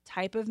same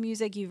type of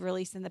music you've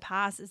released in the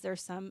past? Is there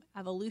some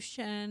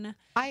evolution?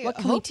 I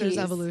hope there's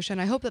evolution.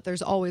 I hope that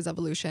there's always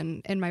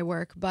evolution in my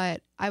work,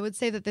 but I would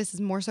say that this is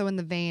more so in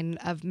the vein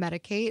of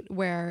Medicate,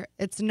 where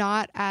it's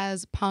not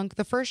as punk.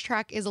 The first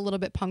track is a little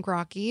bit punk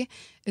rocky.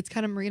 It's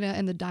kind of Marina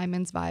and the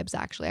Diamonds vibes,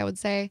 actually, I would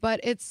say. But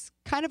it's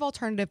kind of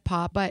alternative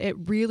pop, but it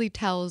really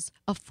tells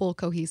a full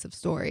cohesive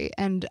story.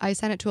 And I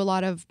sent it to a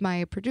lot of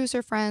my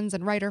producer friends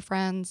and writer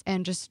friends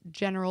and just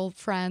general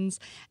friends.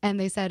 And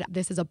they said,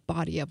 this is a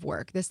body of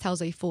work. This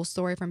tells a full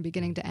story from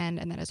beginning to end.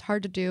 And that is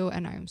hard to do.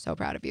 And I am so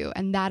proud of you.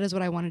 And that is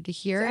what I wanted to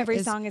hear. So every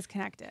song is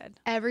connected.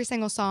 Every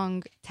single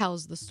song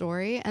tells the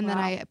story. And then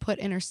I put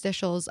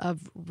interstitials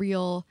of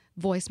real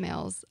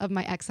voicemails of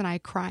my ex and I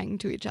crying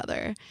to each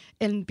other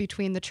in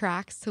between the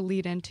tracks to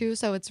lead into.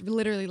 So it's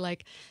literally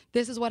like,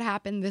 this is what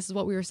happened. This is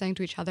what we were saying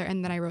to each other.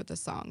 And then I wrote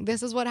this song.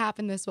 This is what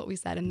happened. This is what we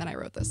said. And then I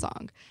wrote this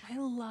song. I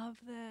love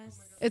this.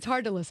 It's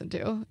hard to listen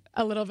to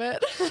a little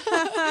bit.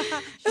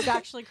 She's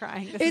actually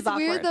crying. This It's is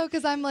weird though,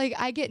 because I'm like,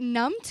 I get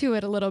numb to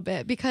it a little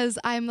bit because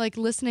I'm like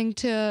listening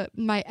to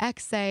my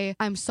ex say,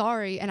 I'm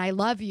sorry and I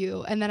love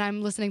you. And then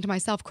I'm listening to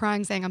myself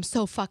crying saying, I'm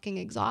so fucking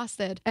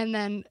exhausted. And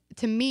then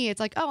to me, it's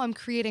like, oh, I'm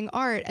creating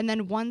art. And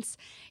then once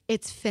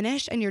it's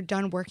finished and you're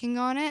done working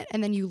on it,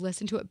 and then you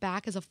listen to it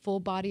back as a full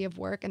body of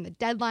work and the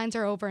deadlines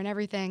are over and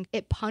everything,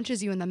 it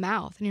punches you in the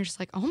mouth. And you're just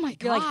like, oh my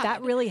God. You're like,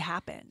 that really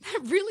happened.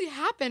 That really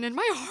happened. And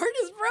my heart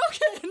is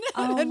broken.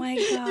 Oh my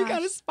gosh. You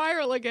gotta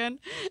spiral again.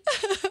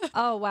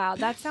 Oh, wow.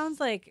 That sounds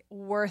like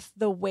worth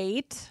the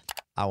wait.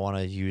 I want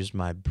to use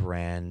my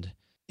brand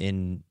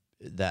in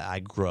that I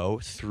grow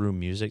through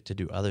music to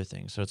do other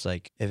things. So it's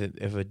like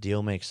if a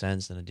deal makes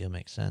sense, then a deal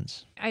makes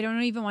sense. I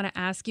don't even want to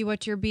ask you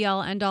what your be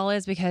all end all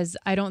is, because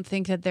I don't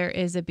think that there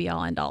is a be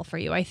all end all for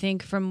you. I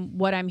think from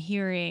what I'm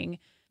hearing,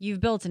 you've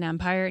built an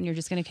empire and you're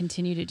just going to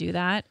continue to do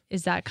that.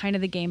 Is that kind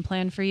of the game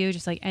plan for you?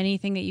 Just like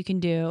anything that you can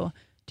do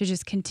to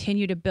just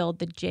continue to build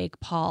the Jake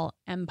Paul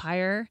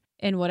empire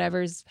in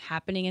whatever's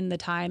happening in the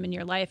time in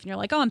your life. And you're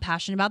like, oh, I'm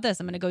passionate about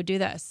this. I'm going to go do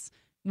this.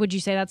 Would you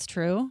say that's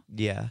true?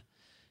 Yeah.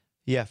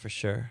 Yeah, for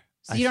sure.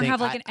 So you don't have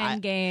like an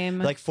end game.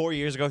 Like 4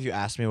 years ago, if you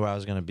asked me where I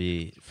was going to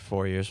be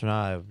 4 years from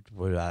now,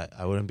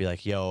 I wouldn't be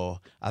like, yo,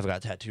 I've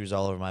got tattoos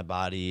all over my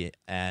body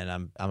and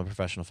I'm a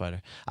professional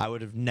fighter. I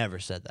would have never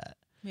said that.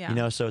 Yeah. You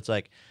know, so it's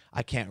like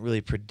I can't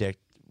really predict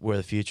where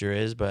the future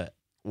is, but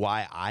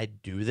why I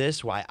do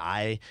this, why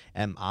I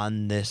am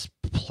on this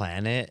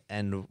planet,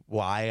 and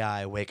why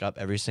I wake up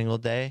every single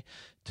day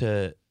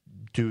to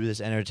do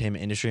this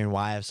entertainment industry, and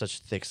why I have such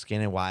thick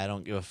skin, and why I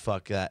don't give a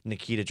fuck that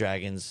Nikita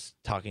Dragon's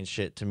talking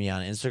shit to me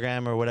on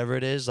Instagram or whatever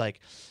it is, like,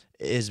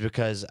 is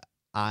because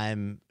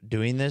I'm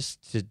doing this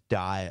to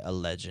die a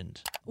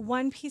legend.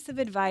 One piece of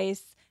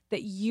advice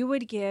that you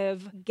would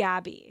give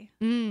Gabby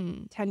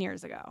 10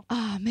 years ago.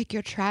 Make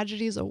your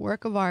tragedies a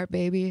work of art,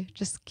 baby.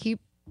 Just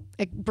keep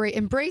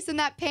embracing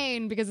that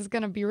pain, because it's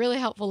going to be really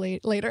helpful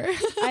later.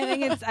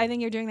 I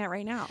think you're doing that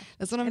right now.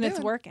 That's what I'm doing. doing.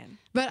 It's working.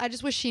 But I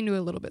just wish she knew a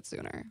little bit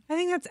sooner. I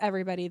think that's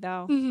everybody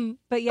though. Mm-hmm.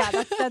 But yeah,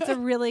 that's a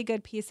really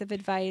good piece of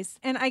advice.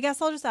 And I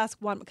guess I'll just ask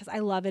one, because I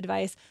love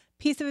advice.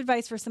 Piece of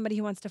advice for somebody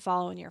who wants to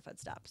follow in your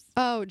footsteps.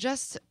 Oh,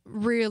 just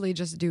really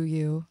just do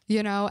you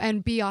know,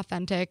 and be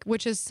authentic,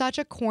 which is such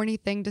a corny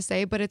thing to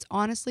say, but it's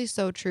honestly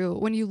so true.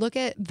 When you look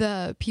at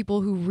the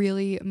people who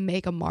really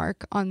make a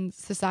mark on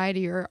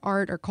society or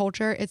art or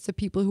culture, it's the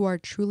people who are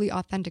truly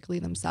authentically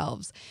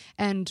themselves.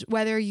 And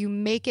whether you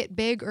make it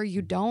big or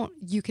you don't,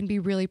 you can be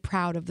really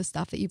proud of the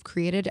stuff that you've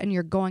created, and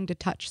you're going to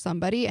touch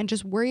somebody, and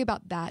just worry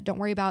about that. Don't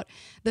worry about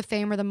the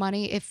fame or the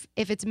money. If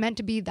it's meant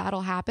to be,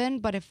 that'll happen.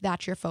 But if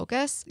that's your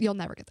focus, you'll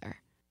never get there.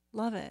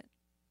 Love it.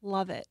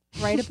 Love it.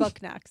 Write a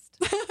book next.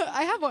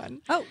 I have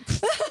one. Oh.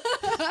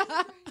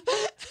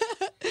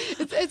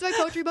 It's my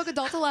poetry book,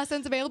 Adult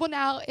Lessons, available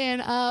now in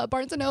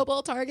Barnes &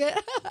 Noble, Target.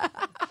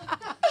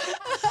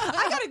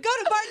 I gotta go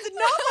to Barnes &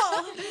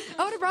 Noble.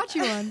 I would have brought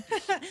you one.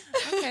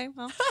 Okay,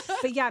 well.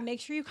 But yeah, make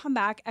sure you come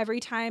back every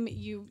time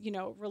you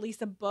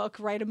release a book,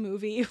 write a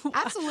movie.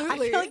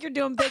 Absolutely. I feel like you're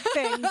doing big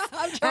things.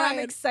 I'm trying. And I'm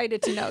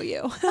excited to know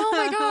you. Oh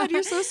my God,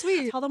 you're so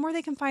sweet. Tell them where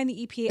they can find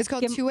the EP. It's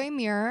called Two-Way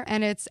Mirror,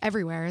 and it's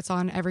everywhere. It's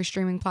on every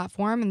streaming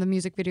platform, and the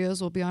music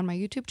videos will be on my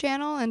YouTube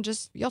channel, and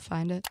you'll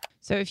find it.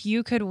 So if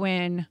you could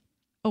win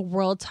a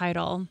world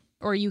title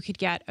or you could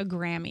get a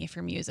Grammy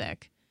for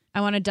music,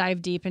 I want to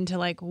dive deep into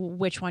like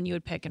which one you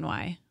would pick and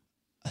why.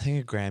 I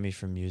think a Grammy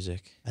for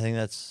music. I think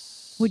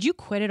that's... Would you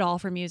quit it all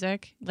for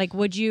music? Like,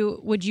 would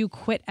you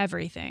quit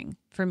everything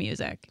for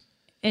music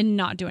and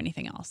not do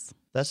anything else?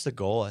 That's the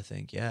goal, I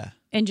think, yeah.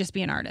 And just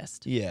be an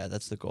artist? Yeah,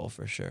 that's the goal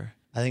for sure.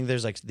 I think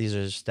there's like, these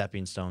are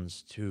stepping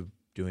stones to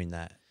doing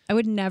that. I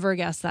would never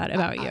guess that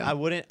about you. I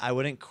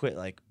wouldn't quit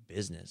like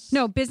business.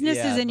 No, business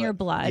is in your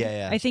blood.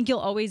 Yeah. I think you'll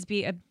always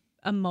be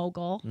a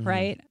mogul,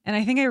 right? And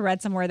I think I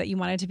read somewhere that you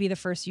wanted to be the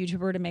first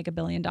YouTuber to make $1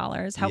 billion.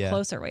 How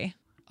close are we?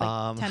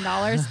 Like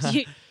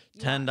 $10?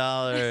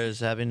 $10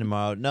 happening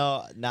tomorrow.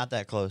 No, not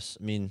that close.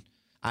 I mean,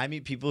 I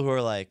meet people who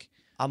are like,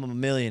 I'm a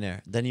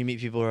millionaire. Then you meet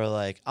people who are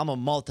like, I'm a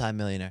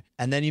multi-millionaire.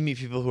 And then you meet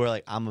people who are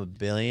like, I'm a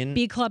billion.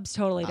 B Club's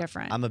totally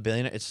different. I'm a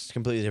billionaire. It's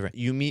completely different.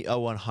 You meet a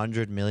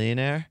 100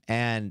 millionaire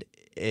and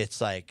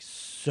it's like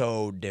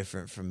so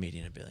different from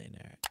meeting a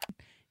billionaire.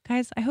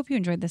 Guys, I hope you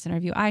enjoyed this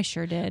interview. I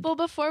sure did. Well,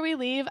 before we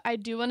leave, I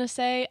do want to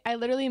say I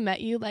literally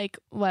met you like,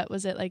 what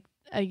was it, like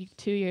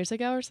 2 years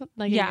ago or something?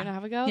 Like a year and a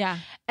half ago? Yeah.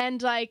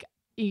 And like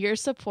your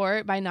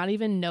support by not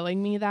even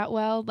knowing me that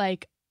well,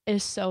 like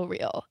is so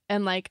real.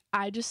 And like,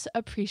 I just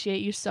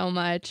appreciate you so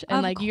much.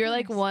 And like, you're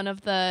like one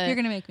of the... You're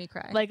going to make me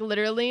cry. Like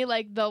literally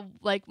like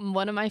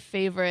one of my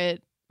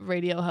favorite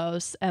radio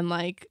hosts. And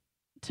like,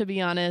 to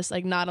be honest,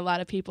 like not a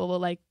lot of people will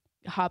like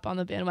hop on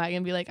the bandwagon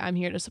and be like, I'm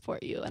here to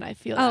support you. And I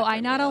feel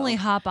I not only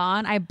hop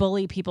on, I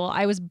bully people.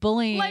 I was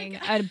bullying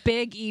a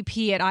big EP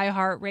at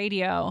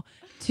iHeartRadio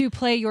to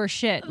play your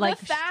shit. Like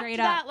the fact straight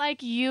that up.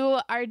 like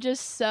you are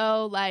just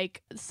so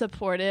like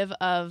supportive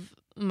of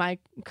my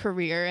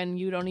career and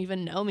you don't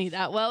even know me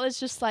that well. It's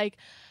just like,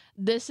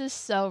 this is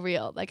so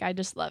real. Like, I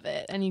just love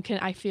it. And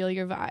I feel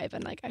your vibe.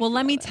 And like,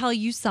 let me tell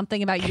you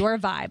something about your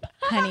vibe,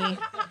 honey.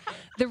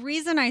 The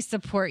reason I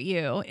support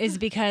you is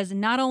because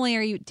not only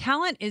are you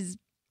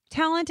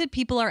talented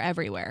people are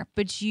everywhere,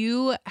 but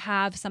you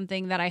have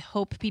something that I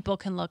hope people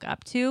can look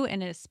up to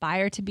and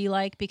aspire to be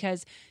like,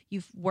 because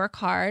you work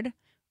hard.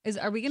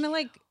 Are we going to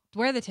like,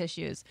 where are the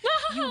tissues?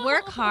 You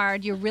work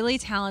hard, you're really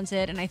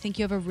talented, and I think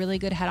you have a really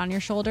good head on your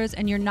shoulders,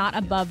 and you're not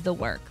above the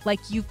work. Like,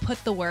 you've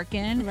put the work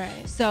in.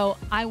 Right. So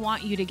I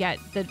want you to get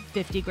the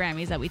 50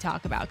 Grammys that we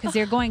talk about, because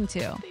you're going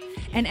to.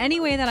 And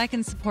any way that I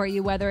can support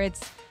you, whether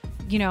it's,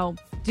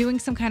 doing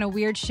some kind of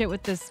weird shit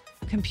with this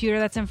computer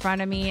that's in front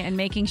of me and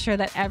making sure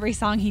that every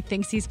song he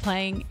thinks he's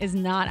playing is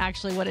not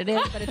actually what it is,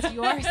 but it's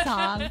your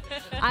song,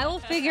 I will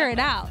figure it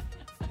out.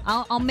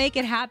 I'll make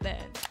it happen.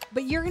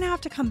 But you're going to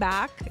have to come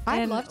back.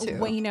 I'd love to.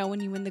 When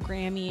you win the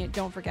Grammy,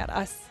 don't forget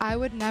us. I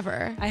would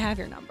never. I have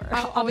your number.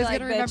 I'm always going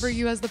to remember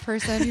you as the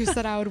person who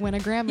said I would win a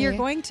Grammy. You're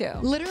going to.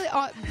 Literally,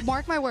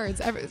 mark my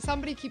words.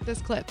 Somebody keep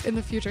this clip in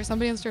the future.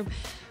 Somebody in this room.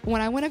 When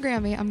I win a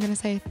Grammy, I'm going to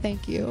say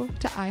thank you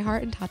to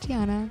iHeart and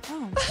Tatiana.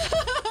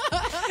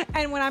 Oh.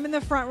 And when I'm in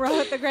the front row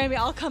at the Grammy,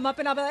 I'll come up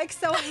and I'll be like,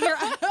 so here,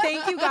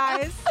 thank you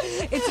guys.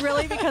 It's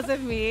really because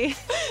of me.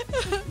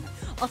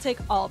 I'll take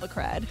all the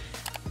cred.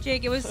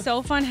 Jake, it was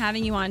so fun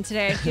having you on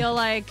today. I feel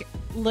like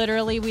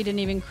literally we didn't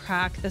even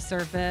crack the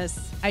surface.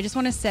 I just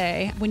want to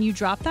say, when you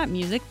drop that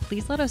music,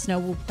 please let us know.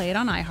 We'll play it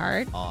on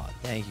iHeart. Oh,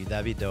 thank you.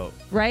 That'd be dope.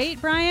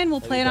 Right, Brian? We'll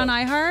play it on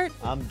iHeart?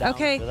 I'm down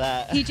for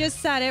that. He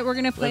just said it. We're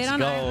going to play it on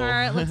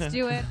iHeart. Let's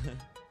do it.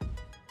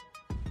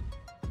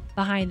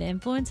 Behind the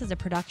Influence is a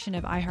production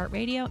of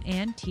iHeartRadio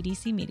and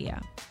TDC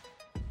Media.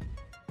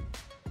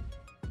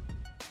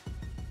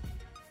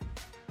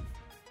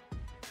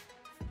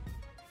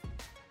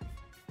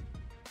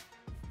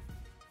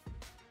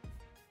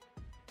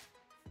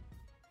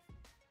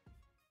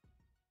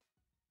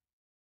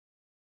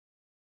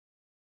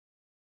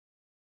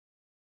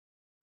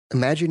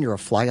 Imagine you're a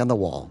fly on the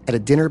wall at a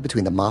dinner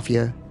between the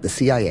mafia, the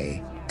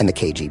CIA, and the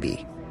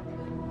KGB.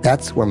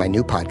 That's where my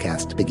new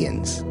podcast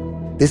begins.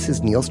 This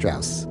is Neil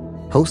Strauss,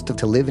 host of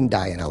To Live and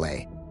Die in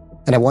LA,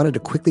 and I wanted to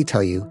quickly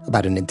tell you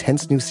about an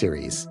intense new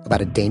series about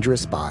a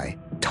dangerous spy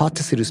taught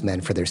to seduce men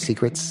for their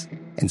secrets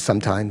and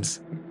sometimes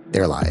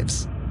their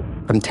lives.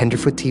 From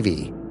Tenderfoot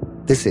TV,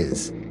 this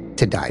is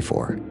To Die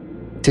For.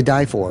 To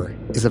Die For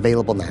is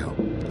available now.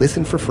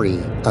 Listen for free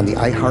on the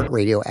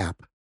iHeartRadio app,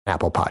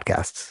 Apple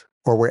Podcasts,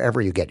 or wherever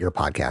you get your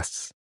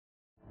podcasts.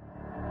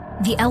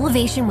 The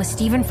Elevation with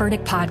Stephen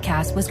Furtick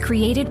podcast was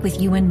created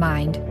with you in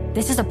mind.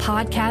 This is a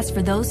podcast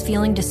for those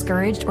feeling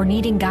discouraged or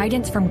needing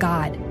guidance from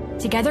God.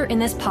 Together in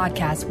this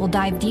podcast, we'll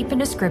dive deep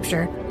into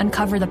Scripture,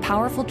 uncover the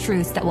powerful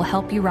truths that will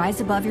help you rise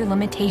above your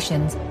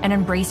limitations and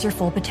embrace your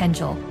full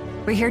potential.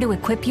 We're here to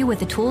equip you with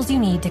the tools you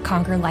need to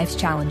conquer life's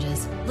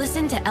challenges.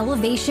 Listen to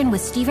Elevation with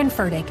Stephen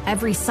Furtick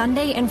every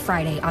Sunday and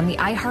Friday on the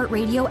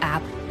iHeartRadio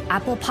app,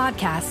 Apple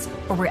Podcasts,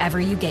 or wherever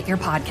you get your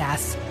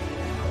podcasts.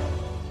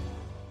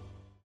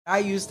 I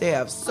used to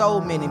have so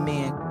many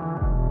men.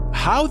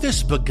 How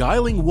this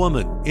beguiling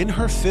woman in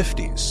her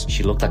 50s,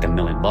 she looked like $1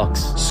 million,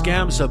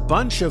 scams a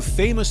bunch of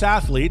famous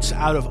athletes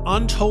out of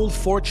untold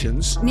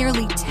fortunes.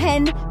 Nearly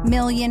 $10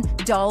 million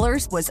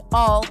was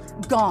all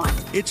gone.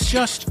 It's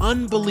just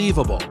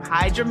unbelievable.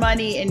 Hide your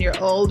money in your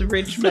old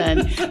rich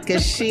man,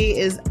 because she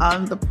is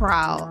on the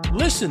prowl.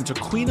 Listen to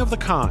Queen of the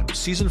Con,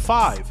 Season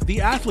 5,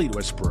 The Athlete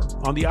Whisperer,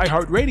 on the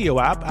iHeartRadio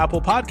app,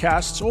 Apple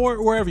Podcasts,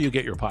 or wherever you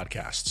get your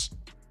podcasts.